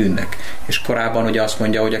meghaltatok a bűnnek. És korábban ugye azt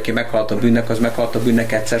mondja, hogy aki meghalt a bűnnek, az meghalt a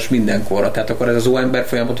bűnnek egyszer s mindenkorra. Tehát akkor ez az óember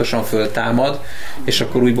folyamatosan föltámad, és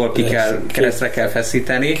akkor újból keresztre kell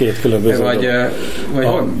feszíteni. Két különböző vagy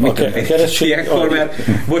mit ilyenkor, mert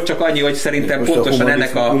volt csak annyi, hogy szerintem most pontosan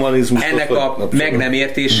ennek a meg nem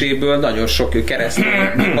értéséből nagyon sok kereszt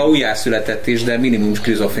a újjászületett is, de minimum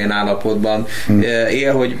skizofrén állapotban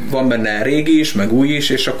él, hogy van benne régi is, meg új is,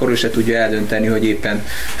 és akkor ő se tudja eldönteni, hogy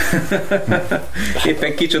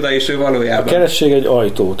éppen kicsoda és ő valójában. A keresztség egy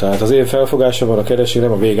ajtó, tehát az én felfogásomban a keresztség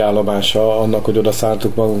nem a végállomása annak, hogy oda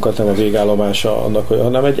szántuk magunkat, nem a végállomása annak,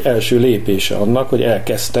 hanem egy első lépése annak, hogy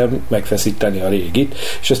elkezdtem megfeszíteni a régit,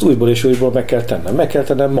 és ezt újból és újból meg kell tennem. Meg kell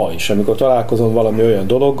tennem ma is, amikor találkozom valami olyan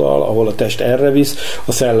dologgal, ahol a test erre visz,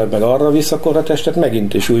 a szellem meg arra visz, akkor a testet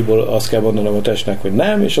megint és újból azt kell mondanom a testnek, hogy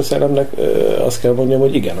nem, és a szellemnek azt kell mondjam,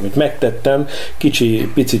 hogy igen, amit megtettem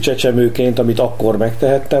pici csecsemőként, amit akkor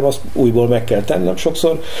megtehettem, azt újból meg kell tennem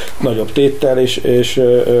sokszor, nagyobb téttel és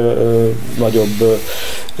nagyobb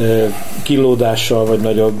kínlódással, vagy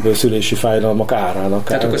nagyobb szülési fájdalmak árának.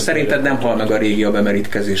 Tehát akkor szerinted nem hal meg a régi a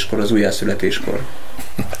bemerítkezéskor, az újjászületéskor?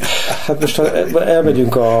 Hát most ha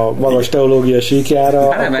elmegyünk a magas teológia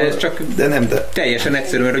síkjára... Hát nem, ez csak teljesen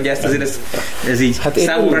egyszerű, mert ugye ezt azért ez így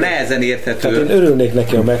számomra nehezen érthető. Hát én örülnék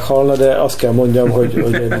neki, ha meghalna, de azt kell mondjam, hogy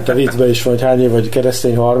mint a viccben is van, hogy hány év vagy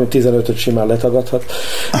keresztény, 15-öt simán letagadhat,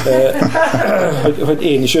 hogy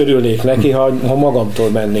én is örülnék neki, ha magamtól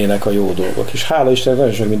mennének a jó dolgok. És hála Isten,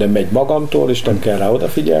 nagyon sok minden megy magamtól, és nem kell rá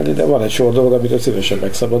odafigyelni, de van egy sor dolog, amitől szívesen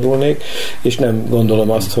megszabadulnék, és nem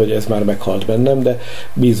gondolom azt, hogy ez már meghalt bennem, de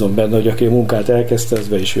bízom benne, hogy aki a munkát elkezdte, ez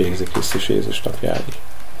be is végzi Krisztus Jézus napjáig.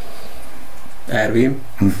 Ervin?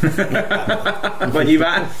 Vagy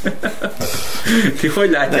Iván? Ti hogy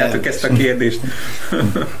látjátok ezt a kérdést?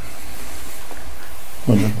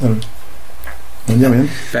 Mondjam én?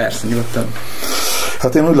 Persze, nyugodtan.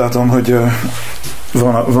 Hát én úgy látom, hogy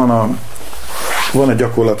van egy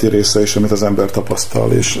gyakorlati része is, amit az ember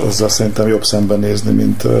tapasztal, és azzal szerintem jobb szemben nézni,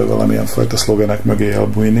 mint valamilyen fajta szlogenek mögé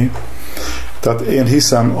elbújni. Tehát én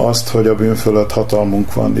hiszem azt, hogy a bűn fölött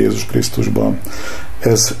hatalmunk van Jézus Krisztusban,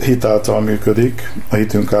 Ez hit által működik, a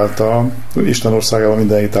hitünk által, Isten országában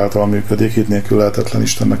minden hit által működik, hit nélkül lehetetlen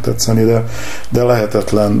Istennek tetszeni, de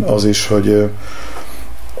lehetetlen az is,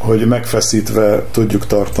 hogy megfeszítve tudjuk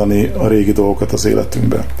tartani a régi dolgokat az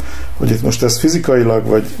életünkbe. Hogy itt most ez fizikailag,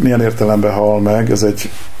 vagy milyen értelemben hal meg, ez egy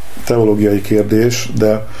teológiai kérdés,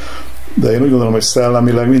 de én úgy gondolom, hogy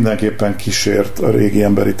szellemileg mindenképpen kísért a régi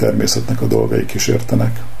emberi természetnek a dolgai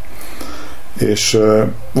kísértenek. És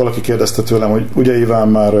valaki kérdezte tőlem, hogy ugye Iván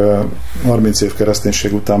már 30 év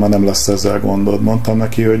kereszténység után már nem lesz ezzel gondod. Mondtam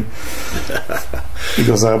neki, hogy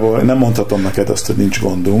igazából nem mondhatom neked azt, hogy nincs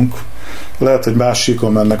gondunk. Lehet, hogy más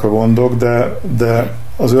síkon mennek a gondok, de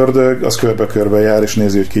az ördög az körbe-körbe jár, és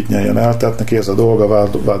nézi, hogy kit nyeljen el. Tehát neki ez a dolga,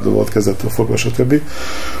 vádló volt kezdettől fogva, stb.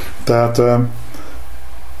 Tehát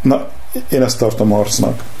én ezt tartom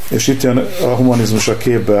harcnak. És itt jön a humanizmus a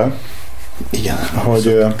képbe, igen,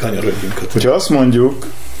 hogyha azt mondjuk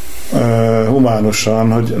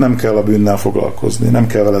humánusan, hogy nem kell a bűnnel foglalkozni, nem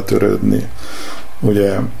kell vele törődni,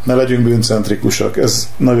 ugye, ne legyünk bűncentrikusak, ez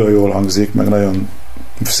nagyon jól hangzik, meg nagyon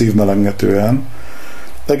szívmelengetően,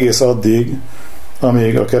 egész addig,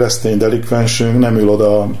 amíg a keresztény delikvensünk nem ül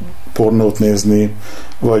oda pornót nézni,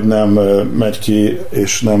 vagy nem megy ki,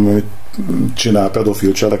 és nem csinál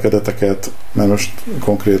pedofil cselekedeteket, mert most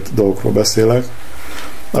konkrét dolgokról beszélek,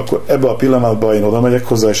 akkor ebbe a pillanatban én oda megyek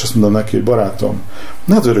hozzá, és azt mondom neki, hogy barátom,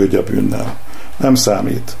 ne törődj a bűnnel, nem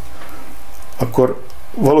számít. Akkor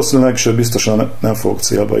valószínűleg sőt biztosan nem fog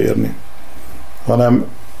célba érni. Hanem,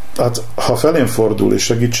 hát, ha felén fordul, és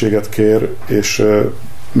segítséget kér, és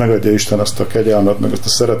megadja Isten azt a kegyelmet, meg azt a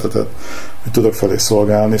szeretetet, hogy tudok felé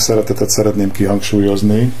szolgálni, szeretetet szeretném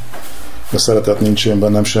kihangsúlyozni, a szeretet nincs én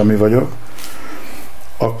bennem, semmi vagyok,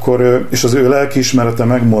 akkor, és az ő lelkiismerete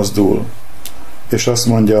megmozdul, és azt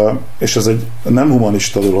mondja, és ez egy nem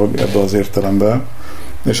humanista dolog ebbe az értelemben,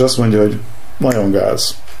 és azt mondja, hogy nagyon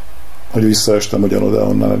gáz, hogy visszaestem ugyanoda,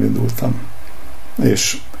 onnan elindultam.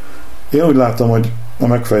 És én úgy látom, hogy a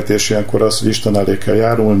megfejtés ilyenkor az, hogy Isten elé kell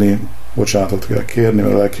járulni, bocsánatot kell kérni,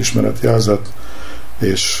 mert a lelkiismeret jelzett,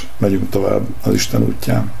 és megyünk tovább az Isten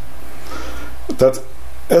útján. Tehát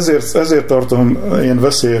ezért tartom én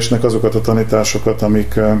veszélyesnek azokat a tanításokat,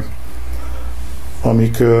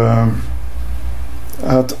 amik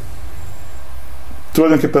hát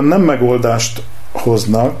tulajdonképpen nem megoldást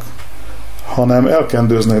hoznak, hanem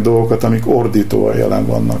elkendőznek dolgokat, amik ordítóan jelen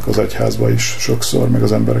vannak az egyházban is sokszor, meg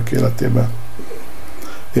az emberek életében.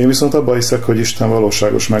 Én viszont abban hiszek, hogy Isten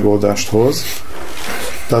valóságos megoldást hoz,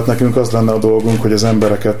 tehát nekünk az lenne a dolgunk, hogy az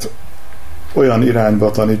embereket olyan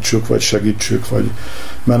irányba tanítsuk, vagy segítsük, vagy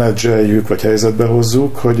menedzseljük, vagy helyzetbe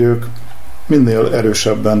hozzuk, hogy ők minél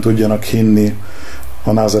erősebben tudjanak hinni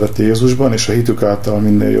a názareti Jézusban, és a hitük által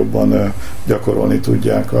minél jobban gyakorolni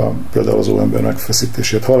tudják például az óember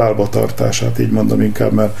megfeszítését, halálba tartását, így mondom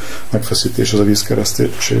inkább, mert megfeszítés az a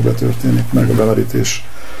vízkereszténységbe történik, meg a bemerítés,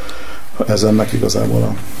 ez ennek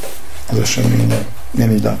igazából az eseménye.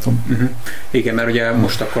 Én így látom. Igen, mert ugye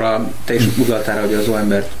most akkor te is utaltál, hogy az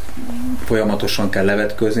óembert folyamatosan kell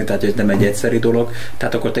levetkőzni, tehát ez nem egy egyszeri dolog,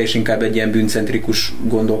 tehát akkor te is inkább egy ilyen bűncentrikus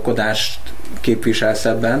gondolkodást képviselsz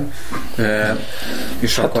ebben,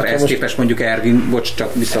 és hát akkor ehhez képest mondjuk Ervin, bocs,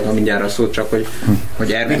 csak visszadom mindjárt a szót, csak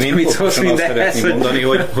hogy Ervin mit szólsz mindenhez. Szeretném mondani,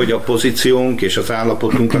 hogy a pozíciónk és az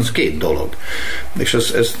állapotunk az két dolog. És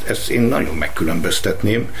ezt én nagyon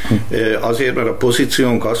megkülönböztetném. Azért, mert a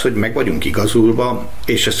pozíciónk az, hogy meg vagyunk igazulva,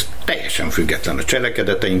 és ez teljesen független a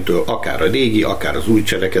cselekedeteinktől, akár a régi, akár az új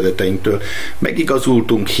cselekedeteinktől.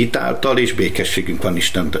 Megigazultunk hitáltal, és békességünk van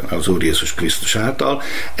Isten az Úr Jézus Krisztus által.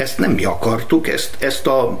 Ezt nem mi akartuk, ezt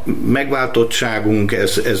a megváltottságunk,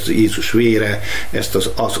 ez Jézus vére, ezt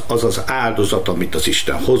az áldozat, amit az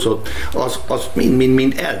Isten hozott, az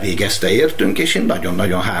mind elvégezte értünk, és én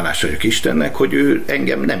nagyon-nagyon hálás vagyok Istennek, hogy ő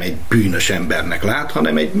engem nem egy bűnös embernek lát,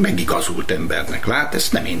 hanem egy megigazult embernek lát.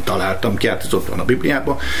 Ezt nem én találtam ki, hát ez ott van a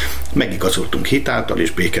Bibliában. Megigazultunk hitáltal,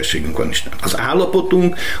 és békességünk van Isten. Az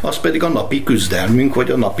állapotunk, az pedig a napi küzdelmünk,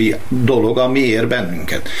 vagy a napi dolog, ami ér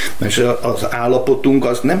bennünket. És az állapotunk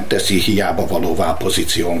az nem teszi hiába valóvá a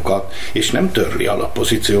pozíciónkat, és nem törli el a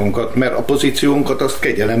pozíciónkat, mert a pozíciónkat azt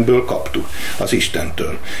kegyelemből kaptuk az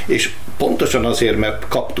Istentől. És pontosan azért, mert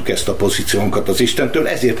kaptuk ezt a pozíciónkat az Istentől,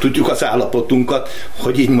 ezért tudjuk az állapotunkat,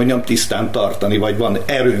 hogy így mondjam, tisztán tartani, vagy van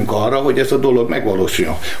erőnk arra, hogy ez a dolog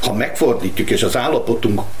megvalósuljon. Ha megfordítjuk, és az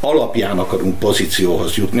állapotunk alapján akarunk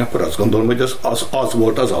pozícióhoz jutni, akkor azt gondolom, hogy az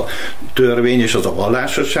volt az a törvény és az a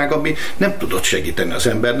vallásosság, ami nem tudott segíteni az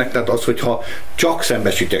embernek. Tehát az, hogyha csak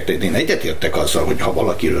szembesítek, én egyetértek azzal, hogy ha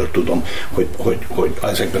valakiről tudom, hogy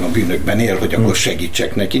ezekben a bűnökben él, hogy akkor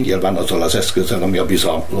segítsek neki, nyilván azzal az eszközzel, ami a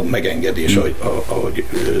bizalom megengedi megengedés, ahogy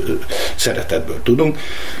szeretetből tudunk.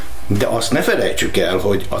 De azt ne felejtsük el,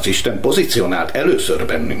 hogy az Isten pozícionált először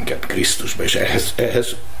bennünket Krisztusba, és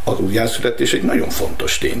ehhez az újjászületés egy nagyon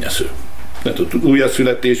fontos tényező. Mert az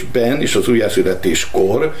újjászületésben és az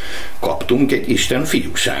újjászületéskor kaptunk egy Isten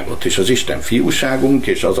fiúságot, és az Isten fiúságunk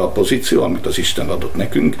és az a pozíció, amit az Isten adott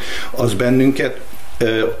nekünk, az bennünket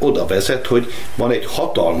oda vezet, hogy van egy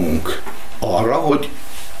hatalmunk arra, hogy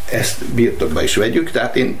ezt birtokba is vegyük,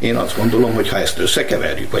 tehát én azt gondolom, hogy ha ezt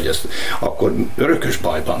összekeverjük, vagy ezt, akkor örökös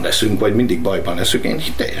bajban leszünk, vagy mindig bajban leszünk. Én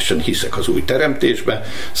teljesen hiszek az új teremtésben,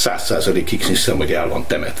 100%-ig hiszem, hogy el van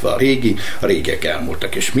temetve a régek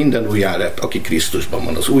elmúltak, és minden újjá lett, aki Krisztusban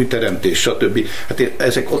van, az új teremtés, stb. Hát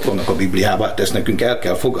ezek ott vannak a Bibliában, hát ezt nekünk el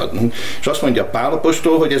kell fogadnunk, és azt mondja Pál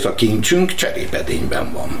apostol, hogy ez a kincsünk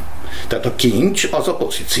cserépedényben van. Tehát a kincs az a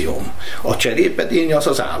pozíció. A cserépedény az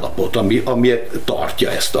az állapot, ami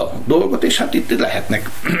tartja ezt a dolgot, és hát itt lehetnek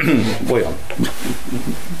olyan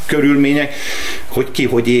körülmények, hogy ki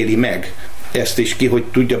hogy éli meg ezt, és ki hogy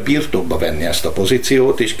tudja birtokba venni ezt a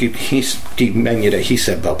pozíciót, és ki mennyire hisz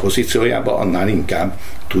ebbe a pozíciójába, annál inkább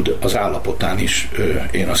tud az állapotán is,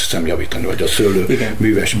 én azt hiszem, javítani, vagy a szőlő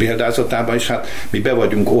műves példázatában is. Hát mi be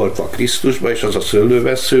vagyunk oltva Krisztusba, és az a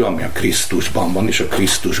szőlővessző, ami a Krisztusban van, és a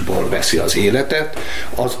Krisztusból veszi az életet,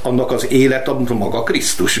 annak az élet a maga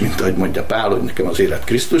Krisztus, mint ahogy mondja Pál, hogy nekem az élet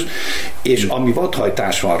Krisztus, és ami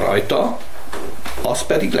vadhajtás van rajta, az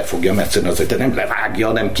pedig le fogja metszeni azért, de nem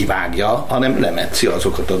levágja, nem kivágja, hanem lemetszi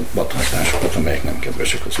azokat a vadhajtásokat, amelyek nem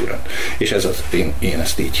kedvesek az Urat. És ez az, én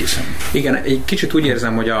ezt így hiszem. Igen, egy kicsit úgy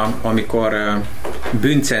érzem, hogy amikor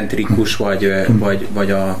bűncentrikus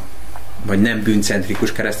vagy nem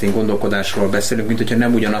bűncentrikus keresztény gondolkodásról beszélünk, mint hogyha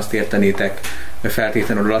nem ugyanazt értenétek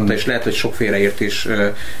feltétlenül alatta, és lehet, hogy sok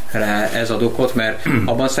félreértésre ez ad okot, mert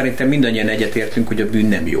abban szerintem mindannyian egyetértünk, hogy a bűn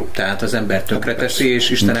nem jó. Tehát az ember tönkreteszi, és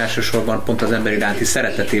Isten elsősorban pont az ember iránti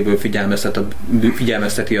szeretetéből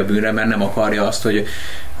figyelmezteti a bűnre, mert nem akarja azt,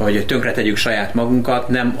 hogy tönkretegyük saját magunkat,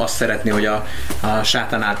 nem azt szeretné, hogy a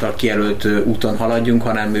sátán által kijelölt úton haladjunk,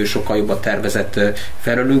 hanem ő sokkal jobban tervezett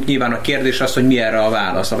felőlünk. Nyilván a kérdés az, hogy mi erre a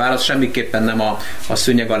válasz. A válasz semmiképpen nem a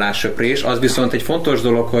szőnyeg alá söprés, az viszont egy fontos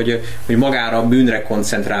dolog, hogy magára a bűnre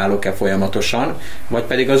koncentrálok-e folyamatosan, vagy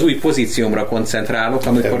pedig az új pozíciómra koncentrálok,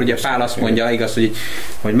 amikor ugye Pál azt mondja, igaz,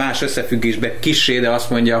 hogy más összefüggésben kissé, de azt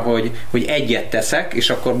mondja, hogy egyet teszek, és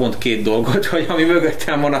akkor mond két dolgot, hogy ami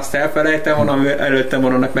mögöttem van, azt elfelejtem, van, ami előttem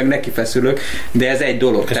van, annak meg neki feszülök, de ez egy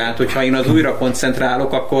dolog. Tehát, hogyha én az újra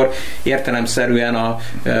koncentrálok, akkor értelemszerűen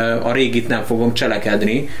a régit nem fogom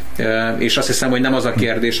cselekedni, és azt hiszem, hogy nem az a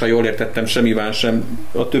kérdés, ha jól értettem, semmiben sem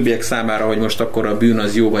a többiek számára, hogy most akkor a bűn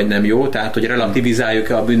az jó vagy nem jó, tehát, hogy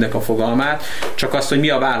relativizáljuk-e a bűnnek a fogalmát, csak azt, hogy mi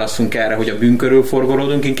a válaszunk erre, hogy a bűn körül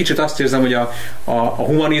forgolódunk. Én kicsit azt érzem, hogy a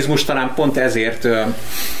humanizmus talán pont ezért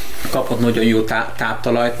kapott nagyon jó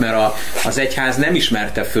táptalajt, mert az egyház nem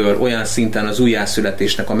ismerte föl olyan szinten az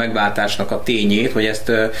újjászületésnek, a megváltásnak a tényét, hogy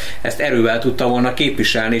ezt erővel tudta volna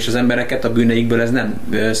képviselni, és az embereket a bűneikből ez nem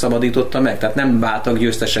szabadította meg. Tehát nem váltak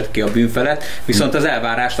győzteset ki a bűn felett, viszont az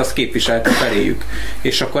elvárást azt képviselte feléjük.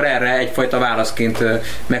 És akkor erre egyfajta válaszként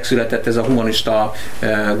megszületett ez a humanista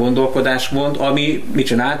gondolkodásmód, ami mit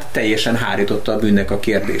csinált? Teljesen hárította a bűnnek a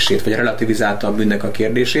kérdését, vagy relativizálta a bűnnek a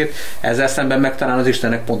kérdését. Ezzel szemben meg talán az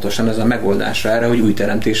Istennek pontosan ez a megoldásra erre, hogy új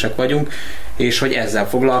teremtések vagyunk, és hogy ezzel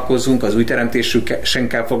foglalkozzunk, az új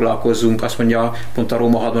teremtésünkkel foglalkozzunk, azt mondja pont a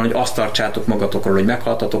Róma 6-ban, hogy azt tartsátok magatokról, hogy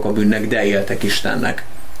meghaltatok a bűnnek, de éltek Istennek.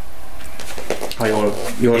 Ha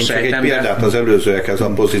jól sejtem. Egy példát az előzőekhez, a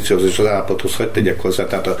pozícióhoz és az állapothoz hadd tegyek hozzá.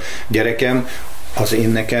 Tehát a gyerekem, az én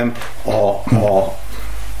nekem a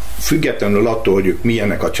függetlenül attól, hogy ők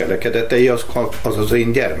milyenek a cselekedetei, az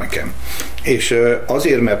én gyermekem. És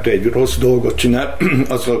azért, mert egy rossz dolgot csinál,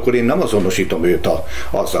 azzal akkor én nem azonosítom őt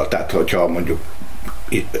azzal. Tehát, hogyha mondjuk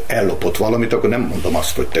ellopott valamit, akkor nem mondom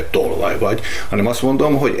azt, hogy te tolvaj vagy, hanem azt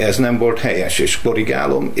mondom, hogy ez nem volt helyes, és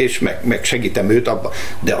korrigálom, és meg segítem őt abba.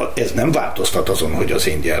 De ez nem változtat azon, hogy az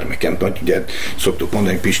én gyermekem. Vagy ugye szoktuk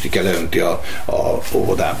mondani, hogy Pistike leönti a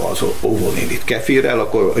óvodába az óvónénit kefirrel,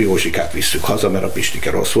 akkor a Józsikát visszük haza, mert a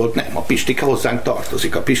Pistike rossz volt. Nem, a Pistike hozzánk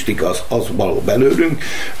tartozik. A Pistike az való belőlünk,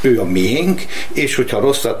 ő a miénk, és hogyha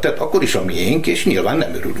rosszat tett, akkor is a miénk, és nyilván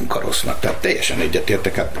nem örülünk a rossznak. Tehát teljesen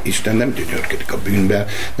egyetértek, hát Isten nem gyönyörködik a bűnbe,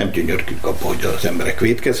 nem gyönyörködik abban, hogy az emberek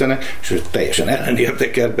vétkezzenek, és ő teljesen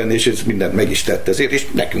ellenérdekelt benne, és ez mindent meg is tett ezért, és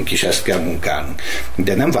nekünk is ezt kell munkálnunk.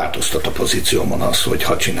 De nem változtat a pozíciómon az, hogy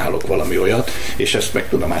ha csinálok valami olyat, és ezt meg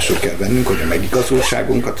tudomásul kell vennünk, hogy a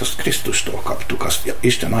megigazultságunkat azt Krisztustól kaptuk, azt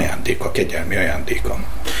Isten ajándéka, kegyelmi ajándéka.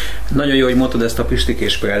 Nagyon jó, hogy mondtad ezt a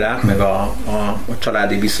pistikés példát, meg a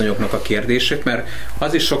családi viszonyoknak a kérdését, mert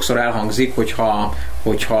az is sokszor elhangzik,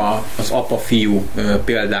 hogyha az apa-fiú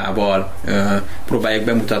példával próbáljuk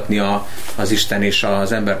bemutatni az Isten és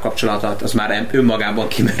az ember kapcsolatát, az már önmagában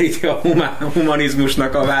kimeríti a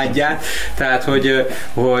humanizmusnak a vágyát. Tehát,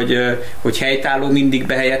 hogy helytálló mindig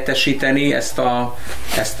behelyettesíteni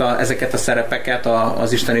ezeket a szerepeket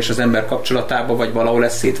az Isten és az ember kapcsolatába, vagy valahol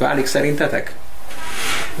ez szétválik szerintetek?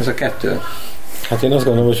 Ez a kettő. Hát én azt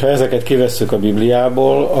gondolom, hogy ha ezeket kivesszük a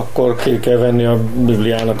Bibliából, akkor ki kell venni a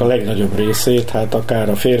Bibliának a legnagyobb részét, hát akár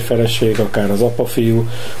a férfeleség, akár az apa-fiú,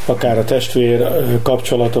 akár a testvér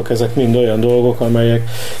kapcsolatok, ezek mind olyan dolgok,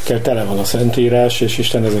 amelyekkel tele van a Szentírás, és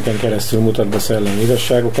Isten ezeken keresztül mutat be szellemi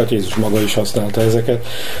igazságokat, Jézus maga is használta ezeket.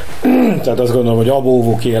 Tehát azt gondolom, hogy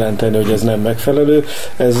abóvó kijelenteni, hogy ez nem megfelelő,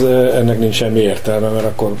 ennek nincs semmi értelme, mert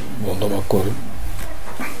akkor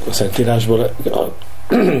a Szentírásból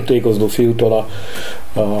tékozló fiútól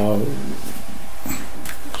az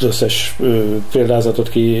összes példázatot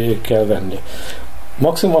ki kell venni.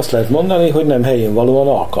 Maximum azt lehet mondani, hogy nem helyén valóan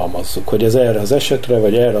alkalmazzuk, hogy ez erre az esetre,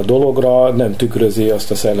 vagy erre a dologra nem tükrözi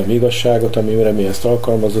azt a szellemi igazságot, amire mi ezt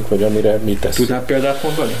alkalmazzuk, vagy amire mi teszünk. Tudnál példát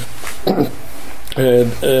mondani?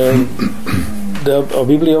 De a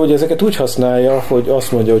Biblia ugye ezeket úgy használja, hogy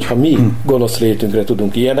azt mondja, hogy ha mi gonosz létünkre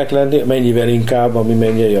tudunk ilyenek lenni, mennyivel inkább a mi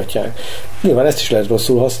mennyei atyánk. Nyilván ezt is lehet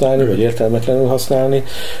rosszul használni, vagy értelmetlenül használni,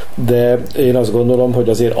 de én azt gondolom, hogy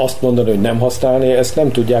azért azt mondani, hogy nem használni, ezt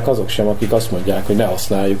nem tudják azok sem, akik azt mondják, hogy ne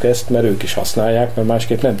használjuk ezt, mert ők is használják, mert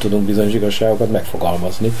másképp nem tudunk bizonyos igazságokat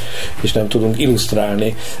megfogalmazni, és nem tudunk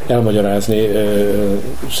illusztrálni, elmagyarázni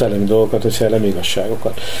szellemi dolgokat, vagy szellemi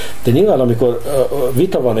igazságokat. De nyilván, amikor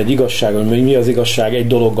vita van egy igazság, hogy mi az igazság egy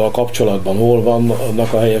dologgal kapcsolatban, hol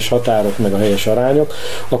vannak a helyes határok, meg a helyes arányok,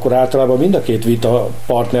 akkor általában mind a két vita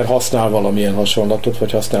partner használ valamilyen hasonlatot,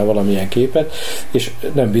 vagy használ valamilyen képet, és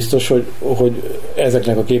nem biztos, hogy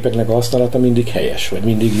ezeknek a képeknek a használata mindig helyes, vagy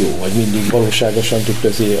mindig jó, vagy mindig valóságosan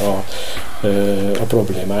tükrözi a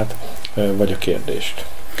problémát, vagy a kérdést.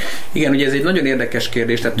 Igen, ugye ez egy nagyon érdekes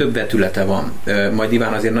kérdés, tehát több vetülete van. Majd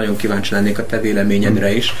Iván, azért nagyon kíváncsi lennék a te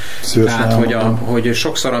véleményedre is. Tehát, hogy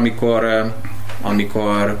sokszor,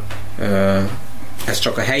 amikor ezt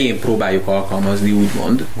csak a helyén próbáljuk alkalmazni,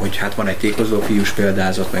 úgymond, hogy hát van egy tékozló fiús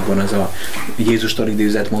példázat, meg van az a Jézustól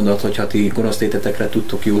idézett mondat, hogy ha ti gonosz létetekre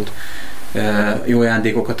tudtok jó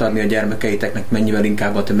ajándékokat adni a gyermekeiteknek, mennyivel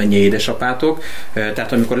inkább a te mennyei édesapátok.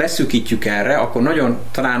 Tehát amikor leszűkítjük erre, akkor nagyon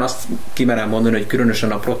talán azt kimerem mondani, hogy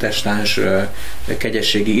különösen a protestáns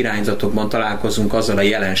kegyességi irányzatokban találkozunk azzal a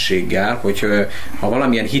jelenséggel, hogy ha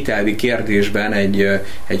valamilyen hitelvi kérdésben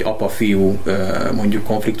egy apa-fiú mondjuk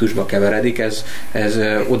konfliktusba keveredik, ez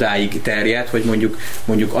odáig terjed, hogy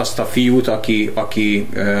mondjuk azt a fiút, aki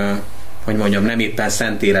hogy mondjam, nem éppen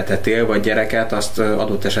szent életet él, vagy gyereket, azt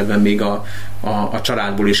adott esetben még a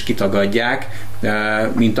családból is kitagadják,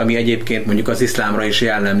 mint ami egyébként mondjuk az iszlámra is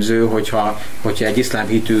jellemző, hogyha egy iszlám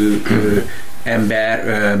hitű ember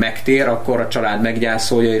megtér, akkor a család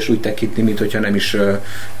meggyászolja, és úgy tekinti, mintha nem is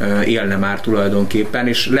élne már tulajdonképpen,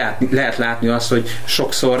 és lehet látni azt, hogy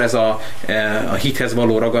sokszor ez a hithez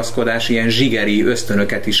való ragaszkodás ilyen zsigeri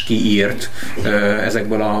ösztönöket is kiírt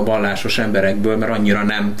ezekből a vallásos emberekből, mert annyira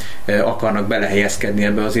nem akarnak belehelyezkedni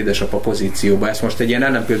ebbe az édesapa pozícióba. Ezt most egy ilyen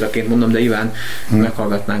ellenpéldaként mondom, de Iván,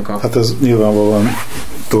 meghallgatnánk Hát ez nyilvánvalóan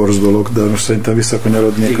torz dolog, de most szerintem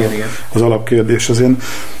visszakanyarodnék az alapkérdéshez.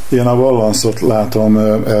 Én a vallanszot látom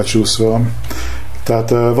elcsúszva. Tehát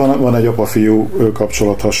van egy apa-fiú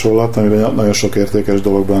kapcsolat hasonlat, amiben nagyon sok értékes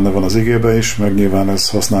dolog benne van az igében is, meg nyilván ez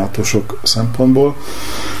használható sok szempontból.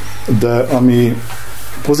 De ami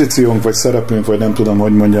pozíciónk, vagy szerepünk, vagy nem tudom,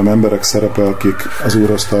 hogy mondjam, emberek szerepe, akik az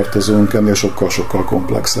Úrhoz tartozunk, ennél sokkal-sokkal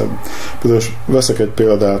komplexebb. Például veszek egy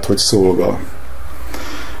példát, hogy szolga.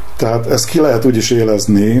 Tehát ezt ki lehet úgy is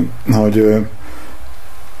élezni, hogy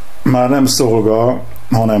már nem szolga,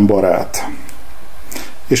 hanem barát.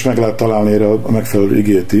 És meg lehet találni erre a megfelelő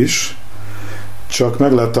igét is, csak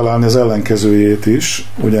meg lehet találni az ellenkezőjét is,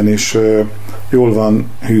 ugyanis jól van,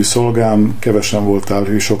 hű szolgám, kevesen voltál,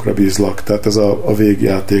 hű, sokra bízlak, tehát ez a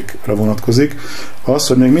végjátékra vonatkozik. Az,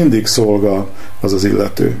 hogy még mindig szolga, az az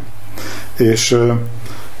illető. És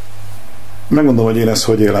megmondom, hogy én ezt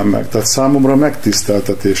hogy élem meg. Tehát számomra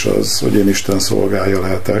megtiszteltetés az, hogy én Isten szolgája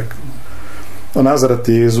lehetek. A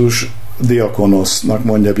názareti Jézus diakonosznak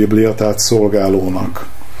mondja a Biblia, tehát szolgálónak.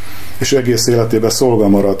 És egész életében szolga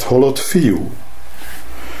maradt, holott fiú.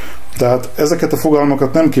 Tehát ezeket a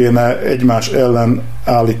fogalmakat nem kéne egymás ellen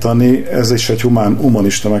állítani, ez is egy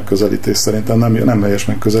humanista megközelítés, szerintem nem helyes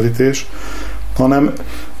megközelítés, hanem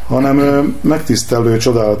hanem megtisztelő,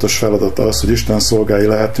 csodálatos feladata az, hogy Isten szolgái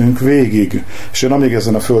lehetünk végig. És én amíg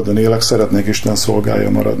ezen a földön élek, szeretnék Isten szolgája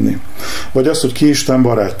maradni. Vagy az, hogy ki Isten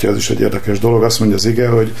barátja, ez is egy érdekes dolog. Azt mondja az ige,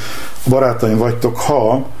 hogy barátaim vagytok,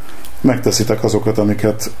 ha megteszitek azokat,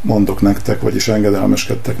 amiket mondok nektek, vagyis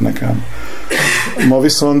engedelmeskedtek nekem. Ma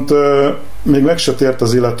viszont még meg se tért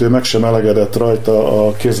az illető, meg sem elegedett rajta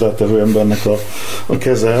a kézrátevő embernek a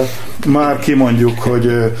keze. Már kimondjuk,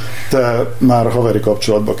 hogy te már haveri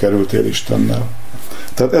kapcsolatba kerültél Istennel.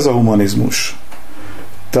 Tehát ez a humanizmus.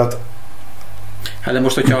 Tehát hát de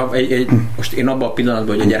most, hogyha most én abban a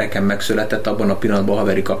pillanatban, hogy a gyerekem megszületett, abban a pillanatban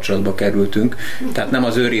haveri kapcsolatba kerültünk. Tehát nem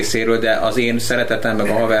az ő részéről, de az én szeretetem, meg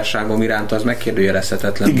a haverságom iránt az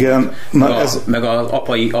megkérdőjelezhetetlen. Igen. Meg az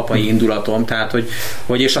apai indulatom. Tehát,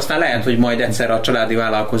 hogy és aztán lehet, hogy majd egyszer a családi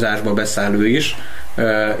vállalkozásba beszáll ő is,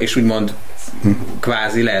 és úgymond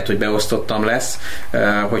kvázi lehet, hogy beosztottam lesz,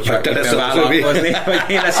 hogyha hát éppen vállalkozni, vagy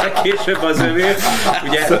én leszek később az övé.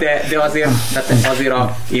 Ugye, de azért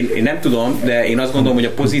én nem tudom, de én azt gondolom, hogy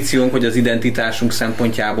a pozíciónk, vagy az identitásunk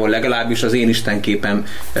szempontjából legalábbis az én istenképemben,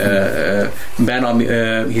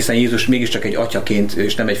 hiszen Jézus mégiscsak egy atyaként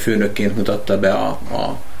és nem egy főnökként mutatta be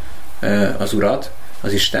az Urat,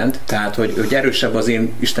 az Istent, tehát hogy erősebb az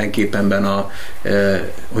én istenképemben,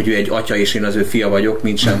 hogy ő egy atya és én az ő fia vagyok,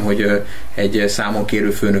 mint sem, hogy egy számonkérő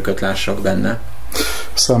főnököt lássak benne.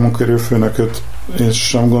 Számonkérő főnököt én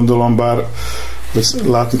sem gondolom, bár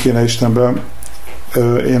látni kéne Istenben.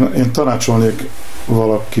 Én tanácsolnék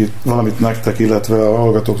valamit nektek, illetve a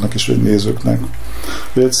hallgatóknak is, vagy nézőknek.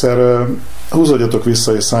 Egyszer húzódjatok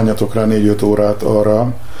vissza és szálljatok rá 4-5 órát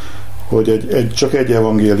arra, hogy csak egy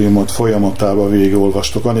evangéliumot folyamatában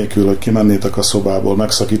végigolvastok, anélkül, hogy kimennétek a szobából,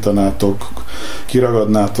 megszakítanátok,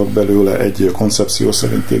 kiragadnátok belőle egy koncepció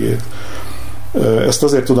szerintégét. Ezt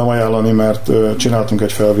azért tudom ajánlani, mert csináltunk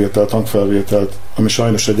egy hangfelvételt, ami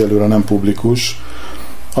sajnos egyelőre nem publikus,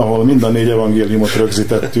 ahol mind a 4 evangéliumot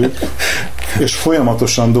rögzítettük, és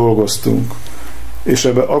folyamatosan dolgoztunk. És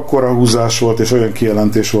ebben akkora húzás volt, és olyan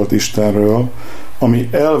kijelentés volt Istenről, ami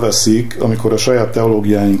elveszik, amikor a saját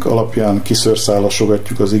teológiáink alapján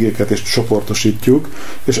kiszőrszálasogatjuk az igéket, és csoportosítjuk,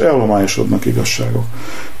 és elhomályosodnak igazságok.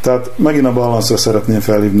 Tehát megint a balanszra szeretném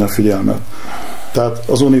felhívni a figyelmet. Tehát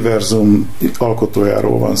az univerzum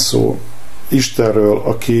alkotójáról van szó. Istenről,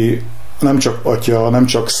 aki nem csak atya, nem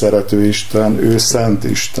csak szerető Isten, ő szent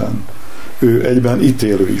Isten. Ő egyben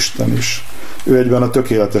ítélő Isten is. Ő egyben a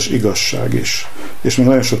tökéletes igazság is. És még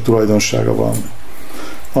nagyon sok tulajdonsága van.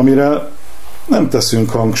 Amire nem teszünk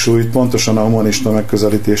hangsúlyt pontosan a humanista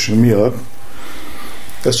megközelítésünk miatt.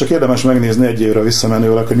 Ez csak érdemes megnézni egy évre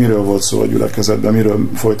visszamenőleg, hogy miről volt szó a gyülekezetben, miről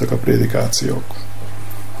folytak a prédikációk.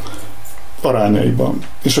 Arányaiban.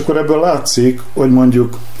 És akkor ebből látszik, hogy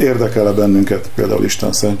mondjuk érdekel-e bennünket például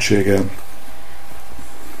Isten szentsége.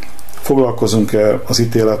 Foglalkozunk-e az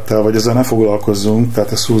ítélettel, vagy ezzel ne foglalkozzunk,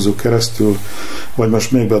 tehát ezt húzzuk keresztül, vagy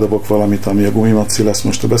most még bedobok valamit, ami a gumimaci lesz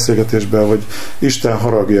most a beszélgetésben, hogy Isten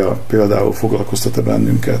haragja például foglalkoztat-e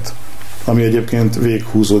bennünket, ami egyébként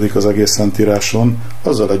végighúzódik az egész Szentíráson,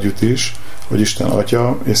 azzal együtt is, hogy Isten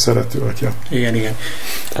atya és szerető atya. Igen.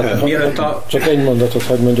 Csak egy mondatot,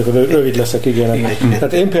 hogy mondjuk, hogy rövid leszek, igen.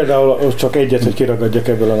 Tehát én például csak egyet, hogy kiragadjak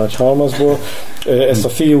ebből a nagy halmazból, ezt a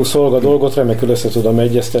fiú-szolga dolgot remekül össze tudom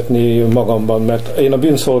egyeztetni magamban, mert én a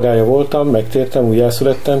bűnszolgája voltam, megtértem,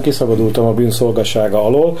 újjászülettem, kiszabadultam a bűnszolgasága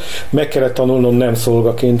alól, meg kellett tanulnom nem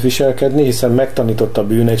szolgaként viselkedni, hiszen megtanított a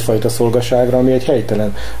bűn egyfajta szolgaságra, ami egy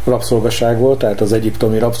helytelen rabszolgaság volt, tehát az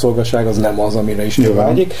egyiptomi rabszolgaság az nem az, amire Isten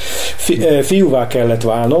vágyik. Fiúvá kellett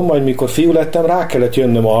válnom, majd mikor fiú lettem, rá kellett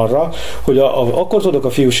jönnöm arra, hogy akkor tudok a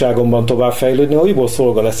fiúságomban tovább fejlődni, hogy újból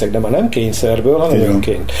szolga leszek, de már nem kényszerből, hanem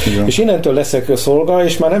önként. És innentől leszek szolga,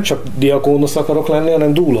 és már nem csak diakónusz akarok lenni,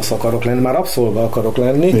 hanem dúlosz akarok lenni, már rabszolga akarok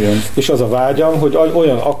lenni, és az a vágyam, hogy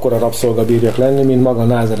olyan akkora rabszolga bírjak lenni, mint maga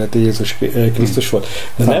názareti Jézus Krisztus volt.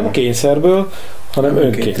 De nem kényszerből, hanem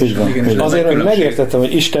önként. Azért, hogy megértettem,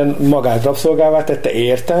 hogy Isten magát rabszolgává tette,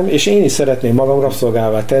 értem, és én is szeretném magam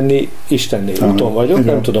rabszolgává tenni Istennél. Úton vagyok,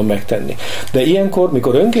 nem tudom megtenni. De ilyenkor,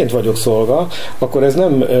 mikor önként vagyok szolga, akkor ez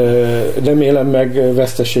nem élem meg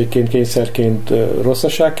veszteségként, kényszerként,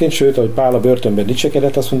 rosszaságként, sőt, ahogy Pál a börtönben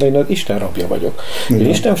dicsekedett, azt mondta, én Isten rabja vagyok. Én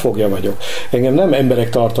Isten fogja vagyok. Engem nem emberek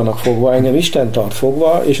tartanak fogva, engem Isten tart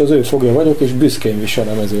fogva, és az ő fogja vagyok, és büszkén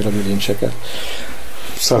viselem ezért a bilincseket.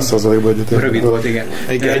 100%-ban egyetértek. Rövid volt, igen.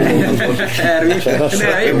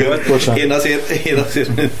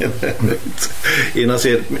 Én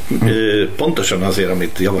azért pontosan azért,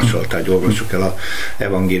 amit javasoltál, hogy olvassuk el az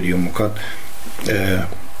evangéliumokat,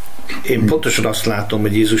 Én pontosan azt látom,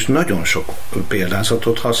 hogy Jézus nagyon sok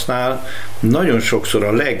példázatot használ, nagyon sokszor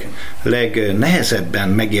a legnehezebben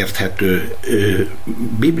megérthető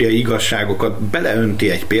bibliai igazságokat beleönti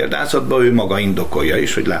egy példázatba, ő maga indokolja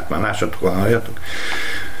is, hogy lássatok, halljatok.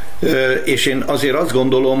 És én azért azt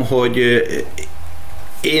gondolom, hogy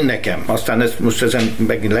nekem, aztán most ezen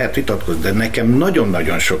megint lehet vitatkozni, de nekem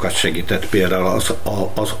nagyon-nagyon sokat segített például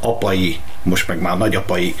az apai, most meg már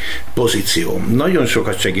nagyapai pozícióm. Nagyon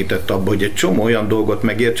sokat segített abban, hogy egy csomó olyan dolgot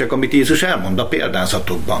megértsek, amit Jézus elmond a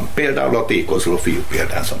példázatokban. Például a tékozló fiú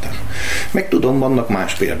példázatán. Meg tudom, vannak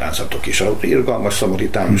más példázatok is, a irgalmas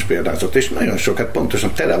szamaritánus példázat, és nagyon sokat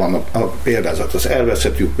pontosan tele van a példázat, az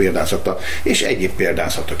elveszett lyuk példázata, és egyéb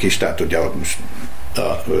példázatok is, tehát ugye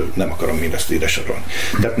nem akarom mindezt ide sorolni.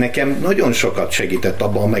 Tehát nekem nagyon sokat segített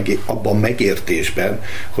abban megértésben,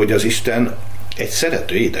 hogy az Isten egy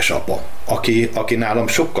szerető édesapa, aki nálam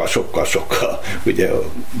sokkal, ugye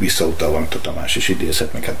visszautalva, amit a Tamás is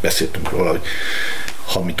idézett, meg hát beszéltünk róla, hogy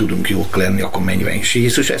ha mi tudunk jók lenni, akkor mennyben is.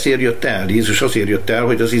 Jézus ezért jött el. Jézus azért jött el,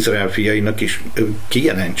 hogy az Izrael fiainak is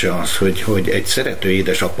kijelentse azt, hogy egy szerető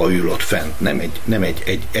édesapa ül ott fent,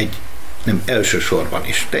 nem elsősorban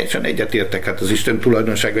is. Teljesen egyetértek, hát az Isten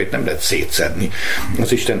tulajdonságait nem lehet szétszedni.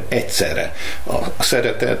 Az Isten egyszerre a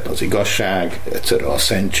szeretet, az igazság, egyszerre a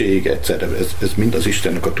szentség, egyszerre ez mind az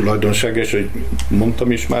Istennek a tulajdonsága, és hogy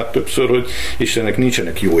mondtam is már többször, hogy Istennek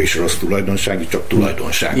nincsenek jó és rossz tulajdonságai, csak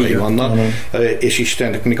tulajdonságai vannak, és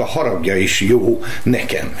Istennek még a haragja is jó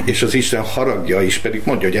nekem, és az Isten haragja is pedig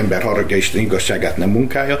mondja, hogy ember haragja Isten igazságát nem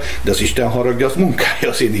munkálja, de az Isten haragja az munkálja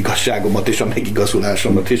az én igazságomat és a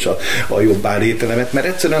megigazulásomat és a jobb állételemet, mert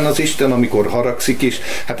egyszerűen az Isten, amikor haragszik is,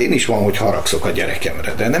 hát én is van, hogy haragszok a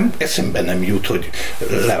gyerekemre, de nem, eszembe nem jut, hogy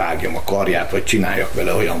levágjam a karját, vagy csináljak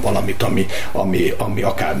vele olyan valamit, ami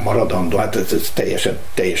akár maradandó, hát ez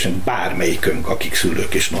teljesen bármelyikünk, akik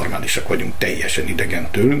szülők és normálisak vagyunk, teljesen idegen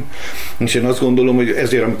tőlünk, és én azt gondolom, hogy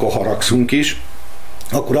ezért, amikor haragszunk is,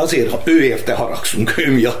 akkor azért, ha ő érte haragszunk,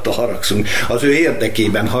 ő miatta haragszunk, az ő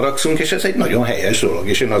érdekében haragszunk, és ez egy nagyon helyes dolog,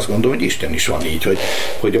 és én azt gondolom, hogy Isten is van így,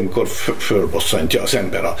 hogy amikor fölbosszantja az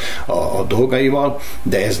ember a dolgaival,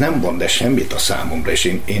 de ez nem von, de semmit a számomra,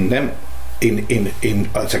 és én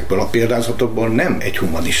ezekből a példázatokból nem egy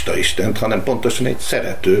humanista Istent, hanem pontosan egy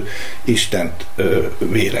szerető Istent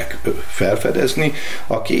vélek felfedezni,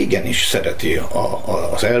 aki igenis szereti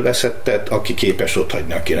az elveszettet, aki képes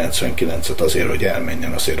otthagyni a 99-et azért, hogy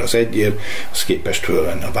elmenjen azért az egyért, az képes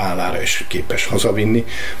fölvenni a vállára, és képes hazavinni,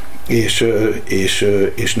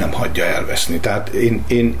 és nem hagyja elveszni. Tehát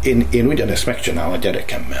én ugyanezt megcsinálom a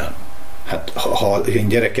gyerekemmel. Hát ha én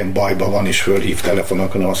gyerekem bajban van és fölhív telefonon,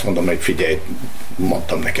 akkor azt mondom, hogy figyelj,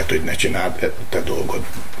 mondtam neked, hogy ne csináld, te dolgod,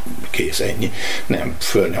 kész, ennyi. Nem,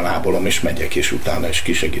 fölnyalábolom és megyek, és utána is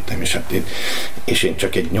kisegítem, és én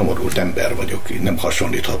csak egy nyomorult ember vagyok, nem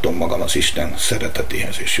hasonlíthatom magam az Isten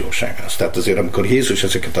szeretetéhez és jóságához. Tehát azért, amikor Jézus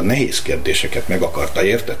ezeket a nehéz kérdéseket meg akarta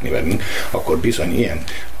értetni velünk, akkor bizony ilyen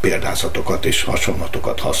példázatokat és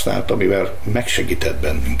hasonlatokat használt, amivel megsegített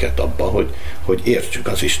bennünket abba, hogy értsük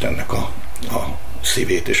az Istennek a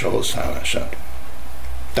szívét és a hozzáállását.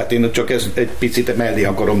 Tehát én csak ezt egy picit mellé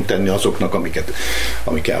akarom tenni azoknak,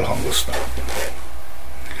 amik elhangoztak.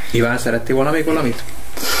 Iván, szerettél volna még valamit?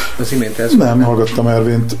 Az imént ez nem, hallgattam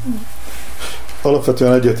Ervint.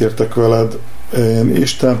 Alapvetően egyetértek veled. Én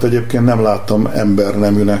Istent egyébként nem látom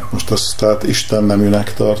emberneműnek, most azt tehát Isten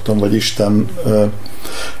neműnek tartom, vagy Isten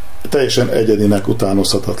teljesen egyedinek,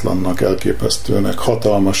 utánozhatatlannak, elképesztőnek,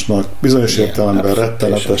 hatalmasnak, bizonyos értelemben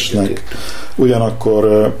rettenetesnek,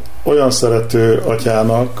 ugyanakkor olyan szerető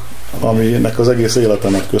atyának, aminek az egész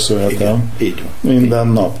életemet köszönhetem minden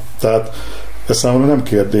nap. Tehát ez számomra nem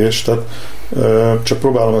kérdés, tehát csak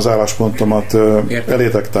próbálom az álláspontomat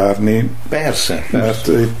elétek tárni. Persze. Mert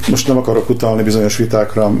itt most nem akarok utalni bizonyos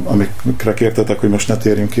vitákra, amikre kértetek, hogy most ne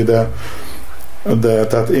térjünk ide, de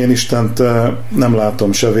tehát én Istent nem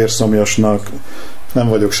látom se vérszomjasnak, nem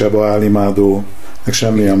vagyok se baálimádó, meg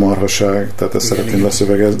semmilyen marhaság, tehát ezt szeretném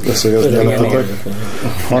leszögezni előttetek,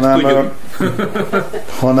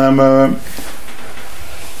 hanem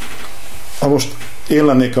ha most én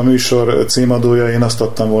lennék a műsor címadója, én azt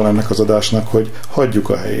adtam volna ennek az adásnak, hogy hagyjuk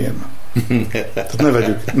a helyén. Tehát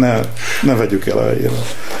ne vegyük el a helyére.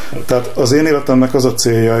 Tehát az én életemnek az a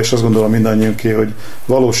célja, és azt gondolom mindannyiunké, hogy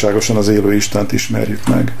valóságosan az élő Istent ismerjük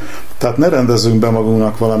meg. Tehát ne rendezzünk be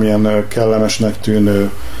magunknak valamilyen kellemesnek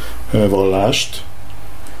tűnő vallást,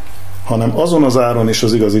 hanem azon az áron is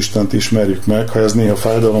az igaz Istent ismerjük meg, ha ez néha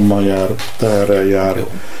fájdalommal jár, teherrel jár,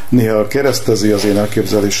 néha keresztezi az én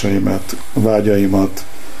elképzeléseimet, vágyaimat,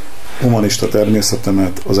 humanista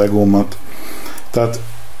természetemet, az egómat. Tehát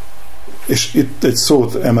És itt egy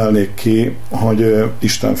szót emelnék ki, hogy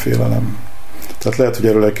Istenfélelem. Tehát lehet, hogy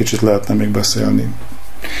erről egy kicsit lehetne még beszélni.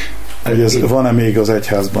 Hogy ez van-e még az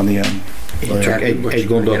egyházban ilyen? Én csak egy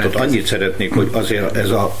gondolatot annyit szeretnék, hogy azért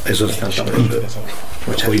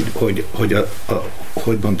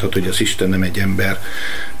hogy mondtad, hogy az Isten nem egy ember,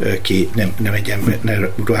 nem egy ember, ne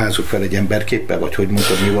ruházzuk fel egy emberképpel, vagy hogy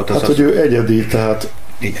mondtad, mi volt az? Hát, hogy ő egyedi, tehát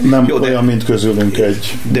igen. Nem jó, olyan, mint közülünk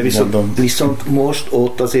egy. De viszont most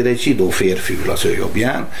ott azért egy zsidó férfi ül az ő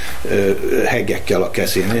jobbján, hegekkel a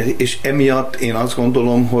kezén, és emiatt én azt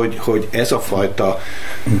gondolom, hogy ez a fajta,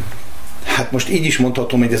 hát most így is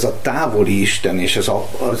mondhatom, hogy ez a távoli Isten, és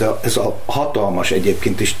ez a hatalmas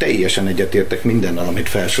egyébként, és teljesen egyetértek mindennel, amit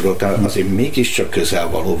felsoroltál, azért mégiscsak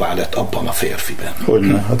közelvalóvá lett abban a férfiben.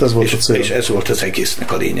 Hogyne, hát ez volt a cél. És ez volt az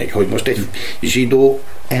egésznek a lényeg, hogy most egy zsidó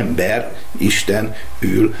ember, Isten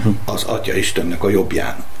ül az Atya Istennek a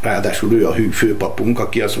jobbján. Ráadásul ő a hű főpapunk,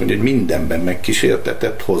 aki azt mondja, hogy mindenben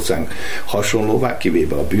megkísértetett hozzánk hasonlóvá,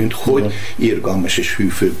 kivéve a bűnt, hogy irgalmas és hű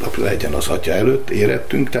főpap legyen az Atya előtt,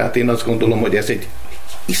 érettünk. Tehát én azt gondolom, hogy ez egy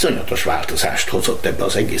iszonyatos változást hozott ebbe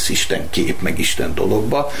az egész Isten kép, meg Isten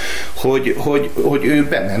dologba, hogy ő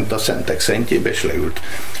bement a szentek szentjébe, és leült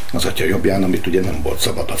az Atya jobbján, amit ugye nem volt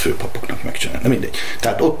szabad a főpapoknak megcsinálni. Mindegy.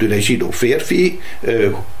 Tehát ott ül egy zsidó férfi,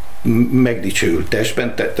 megdicsőült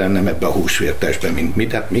testben, nem ebbe a húsvér testben, mint mi,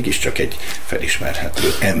 de hát mégiscsak egy felismerhető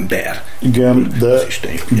ember. Igen,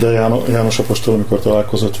 de János apostol, amikor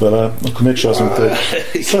találkozott vele, akkor mégse azt mondta,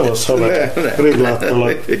 hogy szevasz, haver, rég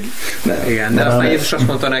láttalak. Igen, de aztán Jézus azt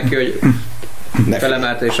mondta neki, hogy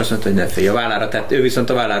felemelte, és azt mondta, hogy ne félj, a vállára tett, ő viszont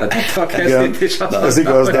a vállára tette a kezét, és azt ez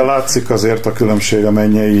igaz, de látszik azért a különbség a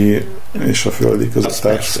mennyei és a földi között.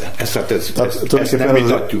 Persze, ezt nem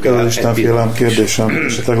vitatjuk el. Ez Istenfélelem kérdésem,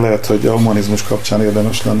 esetleg lehet, hogy a humanizmus kapcsán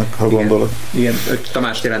érdemes lenne, ha gondolod. Igen,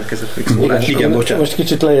 Tamás jelentkezett még szólás. Igen, most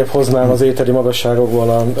kicsit lejjebb hoznám az éteri magasságokból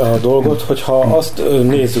a dolgot, hogyha azt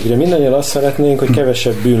nézzük, ugye mindannyian azt szeretnénk, hogy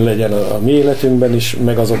kevesebb bűn legyen a mi életünkben is,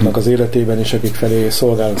 meg azoknak az életében is, akik felé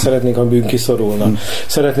szolgálunk. Szeretnénk, a bűn kiszorulna.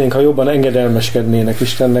 Szeretnénk, ha jobban engedelmeskednének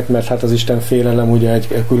Istennek, mert hát az Isten félelem ugye egy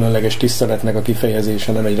különleges tiszteletnek a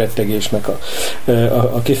kifejezése, nem egy rettegésnek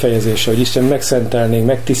a kifejezése, hogy Isten megszentelnénk,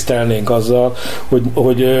 megtisztelnénk azzal,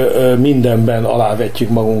 hogy mindenben alávetjük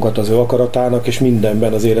magunkat az ő akaratának, és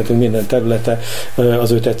mindenben az életünk minden területe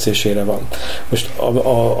az ő tetszésére van. Most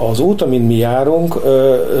az út, amin mi járunk,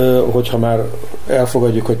 hogyha már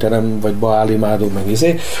elfogadjuk, hogy te nem vagy Baál imádó, meg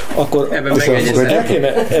akkor ebben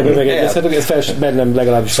megegyezhetünk, ez bennem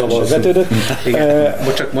legalábbis vetődött.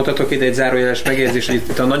 Csak mondhatok ide egy zárójeles megjegyzés, hogy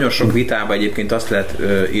itt a nagyon sok vitában egyébként azt lehet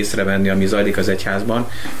észrevenni, ami zajlik az egyházban,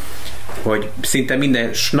 hogy szinte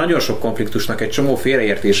nagyon sok konfliktusnak egy csomó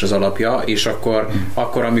félreértés az alapja, és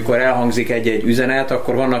akkor amikor elhangzik egy üzenet,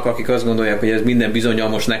 akkor vannak, akik azt gondolják, hogy ez minden bizonnyal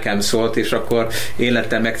most nekem szólt, és akkor én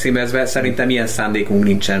lettem megcímezve. Szerintem ilyen szándékunk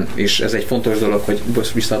nincsen, és ez egy fontos dolog, hogy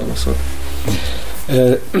visszaadom a szót.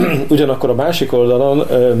 Ugyanakkor a másik oldalon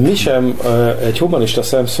mi sem egy humanista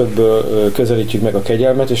szemszögből közelítjük meg a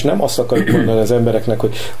kegyelmet, és nem azt akarjuk mondani az embereknek,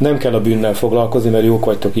 hogy nem kell a bűnnel foglalkozni, mert jók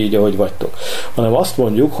vagytok így, ahogy vagytok. Hanem azt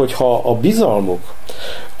mondjuk, hogy ha a bizalmuk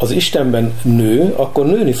az Istenben nő, akkor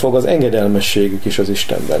nőni fog az engedelmességük is az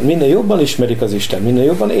Istenben. Minél jobban ismerik az Isten, minél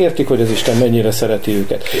jobban értik, hogy az Isten mennyire szereti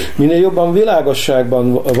őket, minél jobban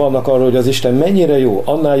világosságban vannak arról, hogy az Isten mennyire jó,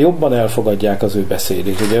 annál jobban elfogadják az ő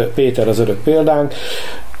beszédét. Ugye Péter az örök példánk,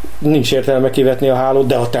 nincs értelme kivetni a hálót,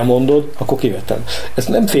 de ha te mondod, akkor kivetem. Ezt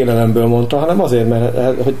nem félelemből mondta, hanem azért,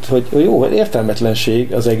 mert hogy jó,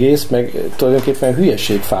 értelmetlenség az egész, meg tulajdonképpen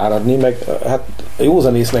hülyeség fáradni, meg hát a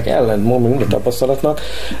józanésznek ellentmond, mind a tapasztalatnak,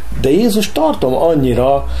 de Jézus tartom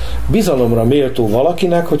annyira bizalomra méltó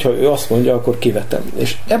valakinek, hogyha ő azt mondja, akkor kivetem.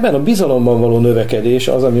 És ebben a bizalomban való növekedés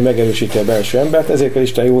az, ami megerősíti a belső embert, ezért kell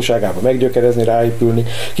Isten jóságába meggyökerezni, ráépülni,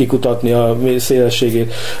 kikutatni a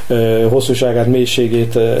szélességét, hosszúságát,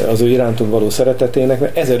 mélységét, az ő irántunk való szeretetének,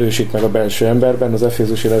 mert ez erősít meg a belső emberben, az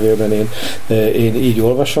Efézusi levélben én így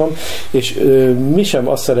olvasom, és mi sem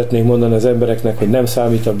azt szeretnénk mondani az embereknek, hogy nem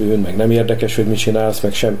számít a bűn, meg nem érdekes, hogy mit csinálsz,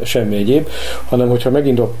 meg semmi egyéb, hanem hogyha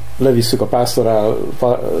megint levisszük a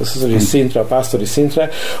pásztori szintre,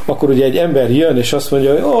 akkor ugye egy ember jön, és azt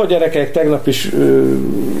mondja, hogy ó, gyerekek, tegnap is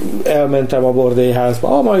elmentem a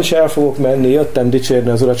bordélyházba, ma is el fogok menni, jöttem dicsérni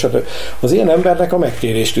az Urat, stb. Az ilyen embernek a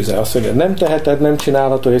megtérést üze. Azt mondja, nem teheted, nem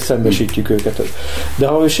csinálhatod, és szembesítjük őket. De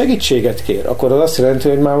ha ő segítséget kér, akkor az azt jelenti,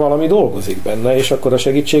 hogy már valami dolgozik benne, és akkor a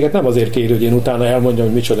segítséget nem azért kér, hogy én utána elmondjam,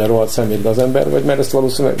 hogy micsoda rohadt szemét az ember, vagy mert ezt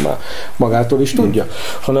valószínűleg már magától is tudja,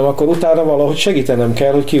 hanem akkor utána valahogy segítenem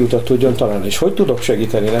kell, hogy kiutat tudjon találni. És hogy tudok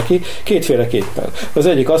segíteni neki? Kétféleképpen. Az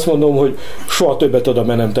egyik azt mondom, hogy soha többet oda,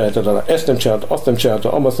 mert nem teheted alá. Ezt nem csinálta, azt nem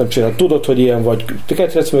csinálta, azt nem csinálta. Tudod, hogy ilyen vagy,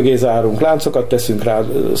 ketrec mögé zárunk, láncokat teszünk rá,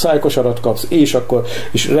 szájkosarat kapsz, és akkor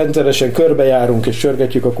is rendszeresen körbejárunk, és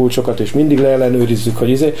sörgetjük a kulcsokat, és mindig leellenőrizzük,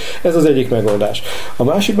 hogy ez az egyik megoldás. A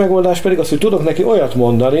másik megoldás pedig az, hogy tudok neki olyat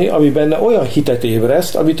mondani, ami benne olyan hitet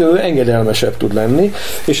ébreszt, amitől ő engedelmesebb tud lenni,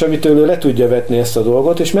 és amitől ő le tudja vetni ezt a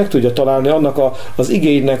dolgot, és meg tudja találni annak az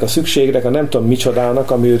igénynek, a szükségnek, a nem tudom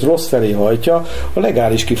micsodának, ami őt rossz felé hajtja, a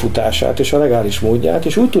legális kifutását és a legális módját,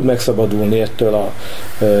 és úgy tud megszabadulni ettől a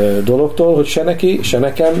dologtól, hogy se neki, se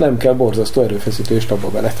nekem nem kell borzasztó erőfeszítést abba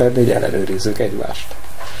beletenni, hogy ellenőrizzük egymást.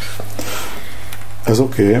 Ez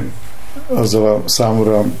oké. Azzal a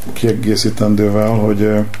számomra kiegészítendővel, hogy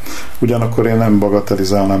ugyanakkor én nem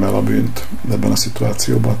bagatelizálnám el a bűnt ebben a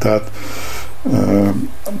szituációban. Tehát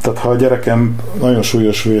ha a gyerekem nagyon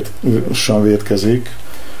súlyosan vétkezik,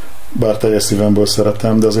 bár teljes szívemből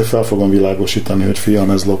szeretem, de azért fel fogom világosítani, hogy fiam,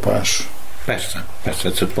 ez lopás. Persze,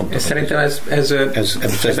 pont. Szerintem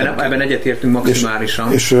ebben egyetértünk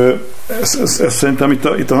maximálisan. És ez szerintem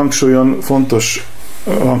itt a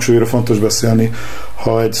hangsúlyra fontos beszélni,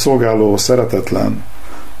 ha egy szolgáló szeretetlen,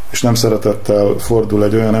 és nem szeretettel fordul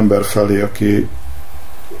egy olyan ember felé, aki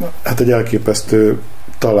hát egy elképesztő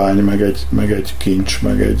talány, meg egy kincs,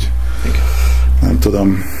 meg egy nem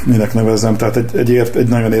tudom, minek nevezzem, tehát egy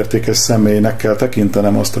nagyon értékes személynek kell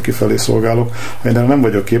tekintenem azt, aki felé szolgálok. Ha én nem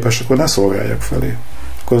vagyok képes, akkor ne szolgáljak felé.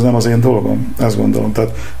 Akkor ez nem az én dolgom, ezt gondolom.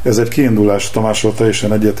 Tehát ez egy kiindulás, Tamásról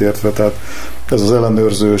teljesen egyetértve, tehát ez az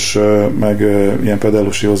ellenőrzős, meg ilyen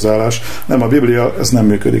pedálusi hozzáállás. Nem, a Biblia, ez nem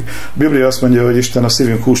működik. A Biblia azt mondja, hogy Isten a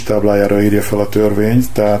szívünk hústáblájára írja fel a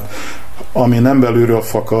törvényt, tehát ami nem belülről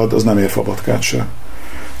fakad, az nem ér fabatkát se.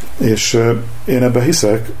 És én ebben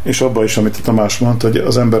hiszek, és abban is, amit a Tamás mondta, hogy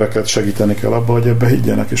az embereket segíteni kell abban, hogy ebbe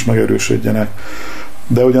higgyenek és megerősödjenek.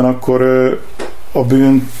 De ugyanakkor a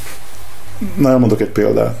bűn, elmondok egy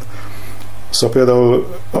példát. Szóval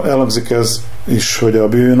például elhangzik ez is, hogy a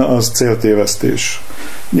bűn az céltévesztés.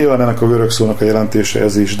 Nyilván ennek a görög szónak a jelentése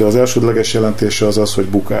ez is, de az elsődleges jelentése az az, hogy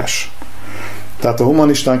bukás. Tehát ha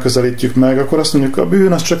humanistán közelítjük meg, akkor azt mondjuk, a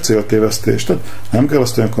bűn az csak céltévesztés. Tehát nem kell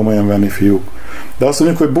azt olyan komolyan venni, fiúk. De azt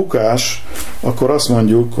mondjuk, hogy bukás, akkor azt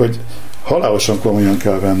mondjuk, hogy halálosan komolyan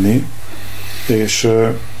kell venni, és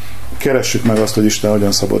keressük meg azt, hogy Isten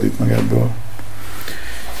hogyan szabadít meg ebből.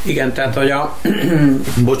 Igen, tehát hogy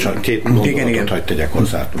Bocsánat, két gondolatot hadd tegyek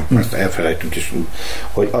hozzá, ezt elfelejtünk is,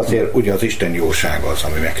 hogy azért ugye az Isten jósága az,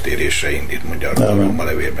 ami megtérésre indít, mondja a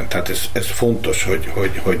levélben. Tehát ez fontos,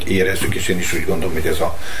 hogy érezzük, és én is úgy gondolom, hogy ez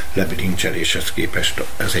a labirincseléshez képest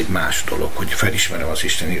ez egy más dolog, hogy felismerem az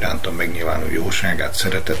Isten irántam megnyilvánuló jóságát,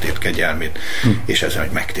 szeretetét, kegyelmét, és ez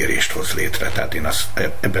egy megtérést hoz létre. Tehát én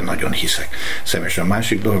ebben nagyon hiszek. Személyesen a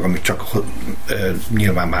másik dolog, amit csak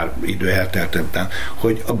nyilván már idő eltelt ebben,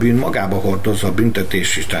 hogy a bűn magába hordozza a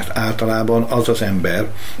büntetés is, tehát általában az az ember,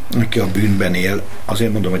 aki a bűnben él,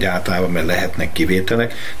 azért mondom, hogy általában, mert lehetnek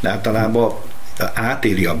kivételek, de általában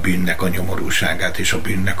átéri a bűnnek a nyomorúságát és a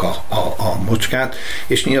bűnnek a mocskát,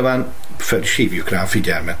 és nyilván fel is hívjuk rá a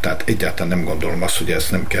figyelmet, tehát egyáltalán nem gondolom azt, hogy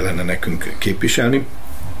ezt nem kellene nekünk képviselni,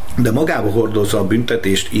 de magába hordozza a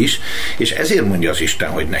büntetést is, és ezért mondja az Isten,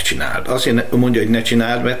 hogy ne csináld. Azért mondja, hogy ne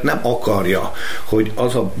csináld, mert nem akarja, hogy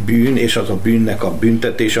az a bűn, és az a bűnnek a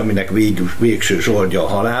büntetés, aminek végső zsoldja a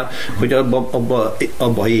halál, hogy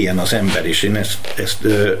abba éljen az ember, és én ezt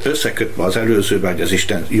összekötve az előzőben, hogy az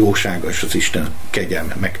Isten jósága és az Isten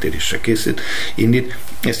kegyelme megtérésre készít, indít,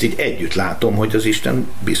 ezt így együtt látom, hogy az Isten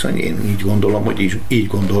bizony, én így gondolom, hogy így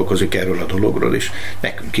gondolkozik erről a dologról, és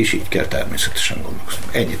nekünk is így kell természetesen gondolkozni.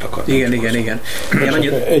 Ennyit akartam. Igen.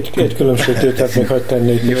 Egy különbségtételt még hadd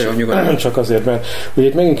tennék is. Csak azért, mert ugye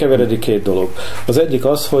itt megint keveredik két dolog. Az egyik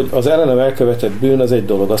az, hogy az ellenem elkövetett bűn az egy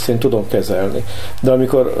dolog, azt én tudom kezelni. De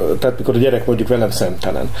amikor a gyerek mondjuk velem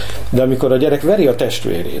szemtelen, de amikor a gyerek veri a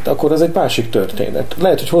testvérét, akkor az egy másik történet.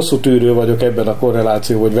 Lehet, hogy hosszú tűrő vagyok ebben a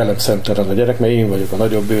korrelációban, hogy velem szemtelen a gyerek, mert én vagyok a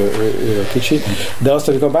nagyobb, ő a kicsi, de azt,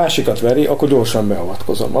 amikor a másikat veri, akkor gyorsan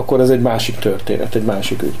beavatkozom. Akkor ez egy másik történet, egy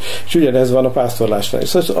másik ügy. És ugyanez van a pásztorlásnál.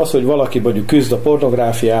 Szóval az, hogy valaki mondjuk küzd a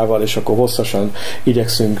pornográfiával, és akkor hosszasan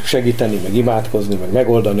igyekszünk segíteni, meg imádkozni, meg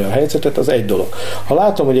megoldani a helyzetet, az egy dolog. Ha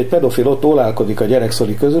látom, hogy egy pedofil ott ólálkodik a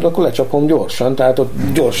gyerekszori közül, akkor lecsapom gyorsan, tehát ott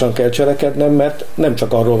gyorsan kell cselekednem, mert nem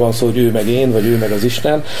csak arról van szó, hogy ő meg én, vagy ő meg az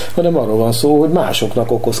Isten, hanem arról van szó, hogy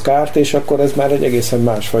másoknak okoz kárt, és akkor ez már egy egészen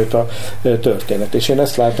másfajta történet. És én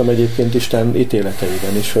ezt látom egyébként Isten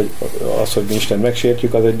ítéleteiben is, hogy az, hogy mi Isten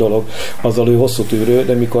megsértjük, az egy dolog, azzal ő hosszú tűrő,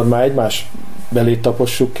 de mikor már egymás belét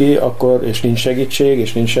tapossuk ki, akkor, és nincs segítség,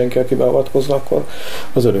 és nincs senki, aki beavatkozna, akkor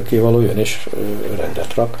az örökkévaló jön és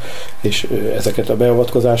rendet rak, és ezeket a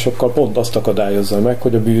beavatkozásokkal pont azt akadályozza meg,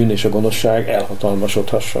 hogy a bűn és a gonoszság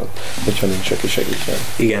elhatalmasodhasson, hogyha nincs, aki segítsen.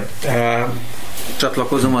 Igen.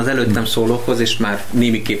 Csatlakozom az előttem szólókhoz, és már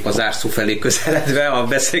némiképp a zárszó felé közeledve, a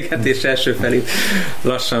beszélgetés első felé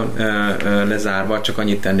lassan lezárva, csak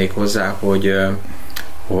annyit tennék hozzá, hogy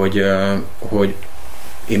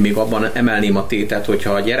én még abban emelném a tétet,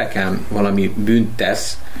 hogyha a gyerekem valami bűnt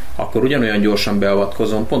tesz, akkor ugyanolyan gyorsan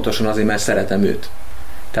beavatkozom, pontosan azért, mert szeretem őt.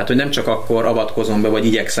 Tehát, hogy nem csak akkor avatkozom be, vagy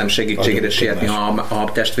igyekszem segítségre sietni, ha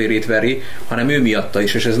a testvérét veri, hanem ő miatta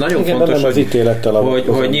is. És ez nagyon fontos,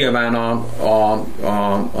 hogy nyilván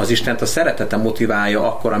az Istent a szeretete motiválja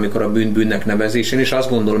akkor, amikor a bűnnek nevezi. És én is azt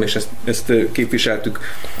gondolom, és ezt képviseltük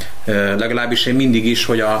legalábbis én mindig is,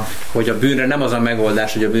 hogy a bűnre nem az a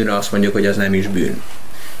megoldás, hogy a bűnre azt mondjuk, hogy ez nem is bűn.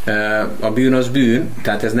 A bűn az bűn,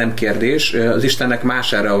 tehát ez nem kérdés. Az Istennek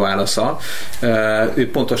más erre a válasza.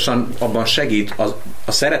 Ő pontosan abban segít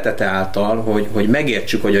a szeretete által, hogy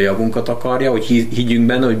megértsük, hogy a javunkat akarja, hogy higgyünk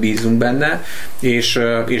benne, hogy bízunk benne, és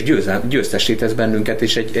győztesítesz bennünket,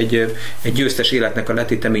 és egy győztes életnek a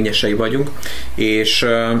letéteményesei vagyunk. És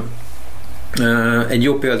egy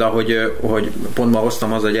jó példa, hogy pont ma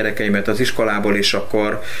hoztam az a gyerekeimet az iskolából, és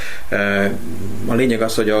akkor a lényeg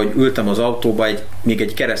az, hogy ahogy ültem az autóba, még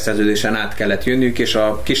egy kereszteződésen át kellett jönnünk, és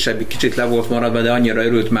a kisebbik kicsit le volt maradva, de annyira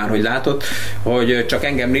örült már, hogy látott, hogy csak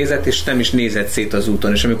engem nézett, és nem is nézett szét az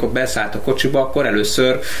úton. És amikor beszállt a kocsiba, akkor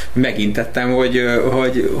először megintettem,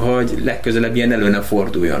 hogy legközelebb ilyen elő ne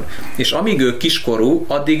forduljon. És amíg ő kiskorú,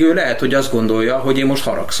 addig ő lehet, hogy azt gondolja, hogy én most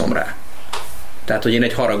haragszom rá. Tehát, hogy én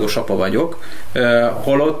egy haragos apa vagyok,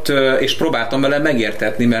 holott, és próbáltam vele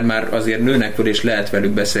megértetni, mert már azért nőnek föl, és lehet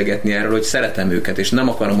velük beszélgetni erről, hogy szeretem őket, és nem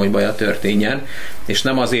akarom, hogy baja történjen, és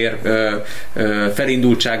nem azért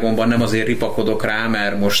felindultságomban nem azért ripakodok rá,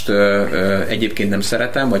 mert most egyébként nem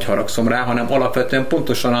szeretem, vagy haragszom rá, hanem alapvetően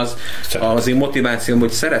pontosan az én motivációm,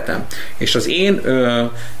 hogy szeretem. És az én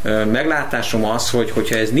meglátásom az,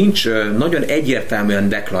 hogyha ez nincs nagyon egyértelműen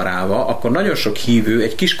deklarálva, akkor nagyon sok hívő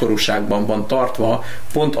egy kiskorúságban van tartva,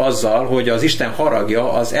 pont azzal, hogy az Isten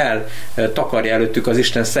haragja az eltakarja előttük az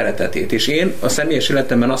Isten szeretetét. És én a személyes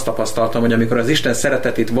életemben azt tapasztaltam, hogy amikor az Isten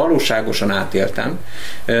szeretetét valóságosan átéltem,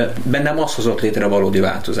 bennem az hozott létre valódi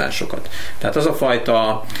változásokat. Tehát az a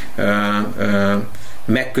fajta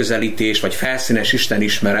megközelítés, vagy felszínes Isten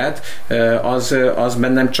ismeret, az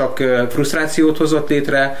bennem csak frusztrációt hozott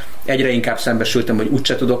létre, egyre inkább szembesültem, hogy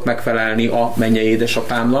úgyse tudok megfelelni a mennyei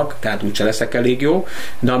édesapámnak, tehát úgyse leszek elég jó,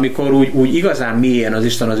 de amikor úgy igazán mélyen az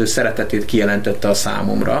Isten az ő szeretetét kijelentette a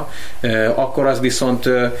számomra, akkor az viszont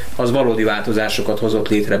az valódi változásokat hozott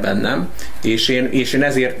létre bennem, és én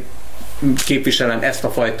ezért képviselem ezt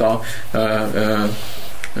a fajta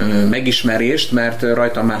megismerést, mert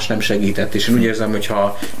rajtam más nem segített, és én úgy érzem, hogy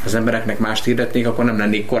ha az embereknek mást hirdetnék, akkor nem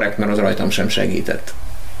lennék korrekt, mert az rajtam sem segített.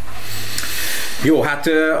 Jó, hát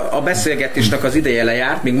a beszélgetésnek az ideje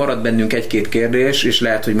lejárt, még marad bennünk egy-két kérdés, és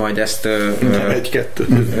lehet, hogy majd ezt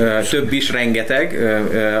több is, rengeteg,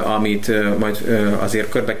 amit majd azért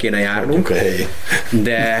körbe kéne járnunk,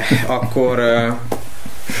 de akkor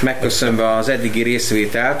megköszönve az eddigi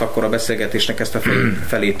részvételt, akkor a beszélgetésnek ezt a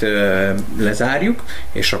felét lezárjuk,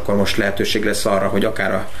 és akkor most lehetőség lesz arra, hogy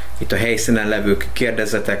akár itt a helyszínen levők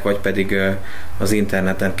kérdezzetek, vagy pedig az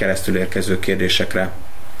interneten keresztül érkező kérdésekre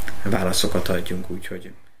válaszokat adjunk, úgyhogy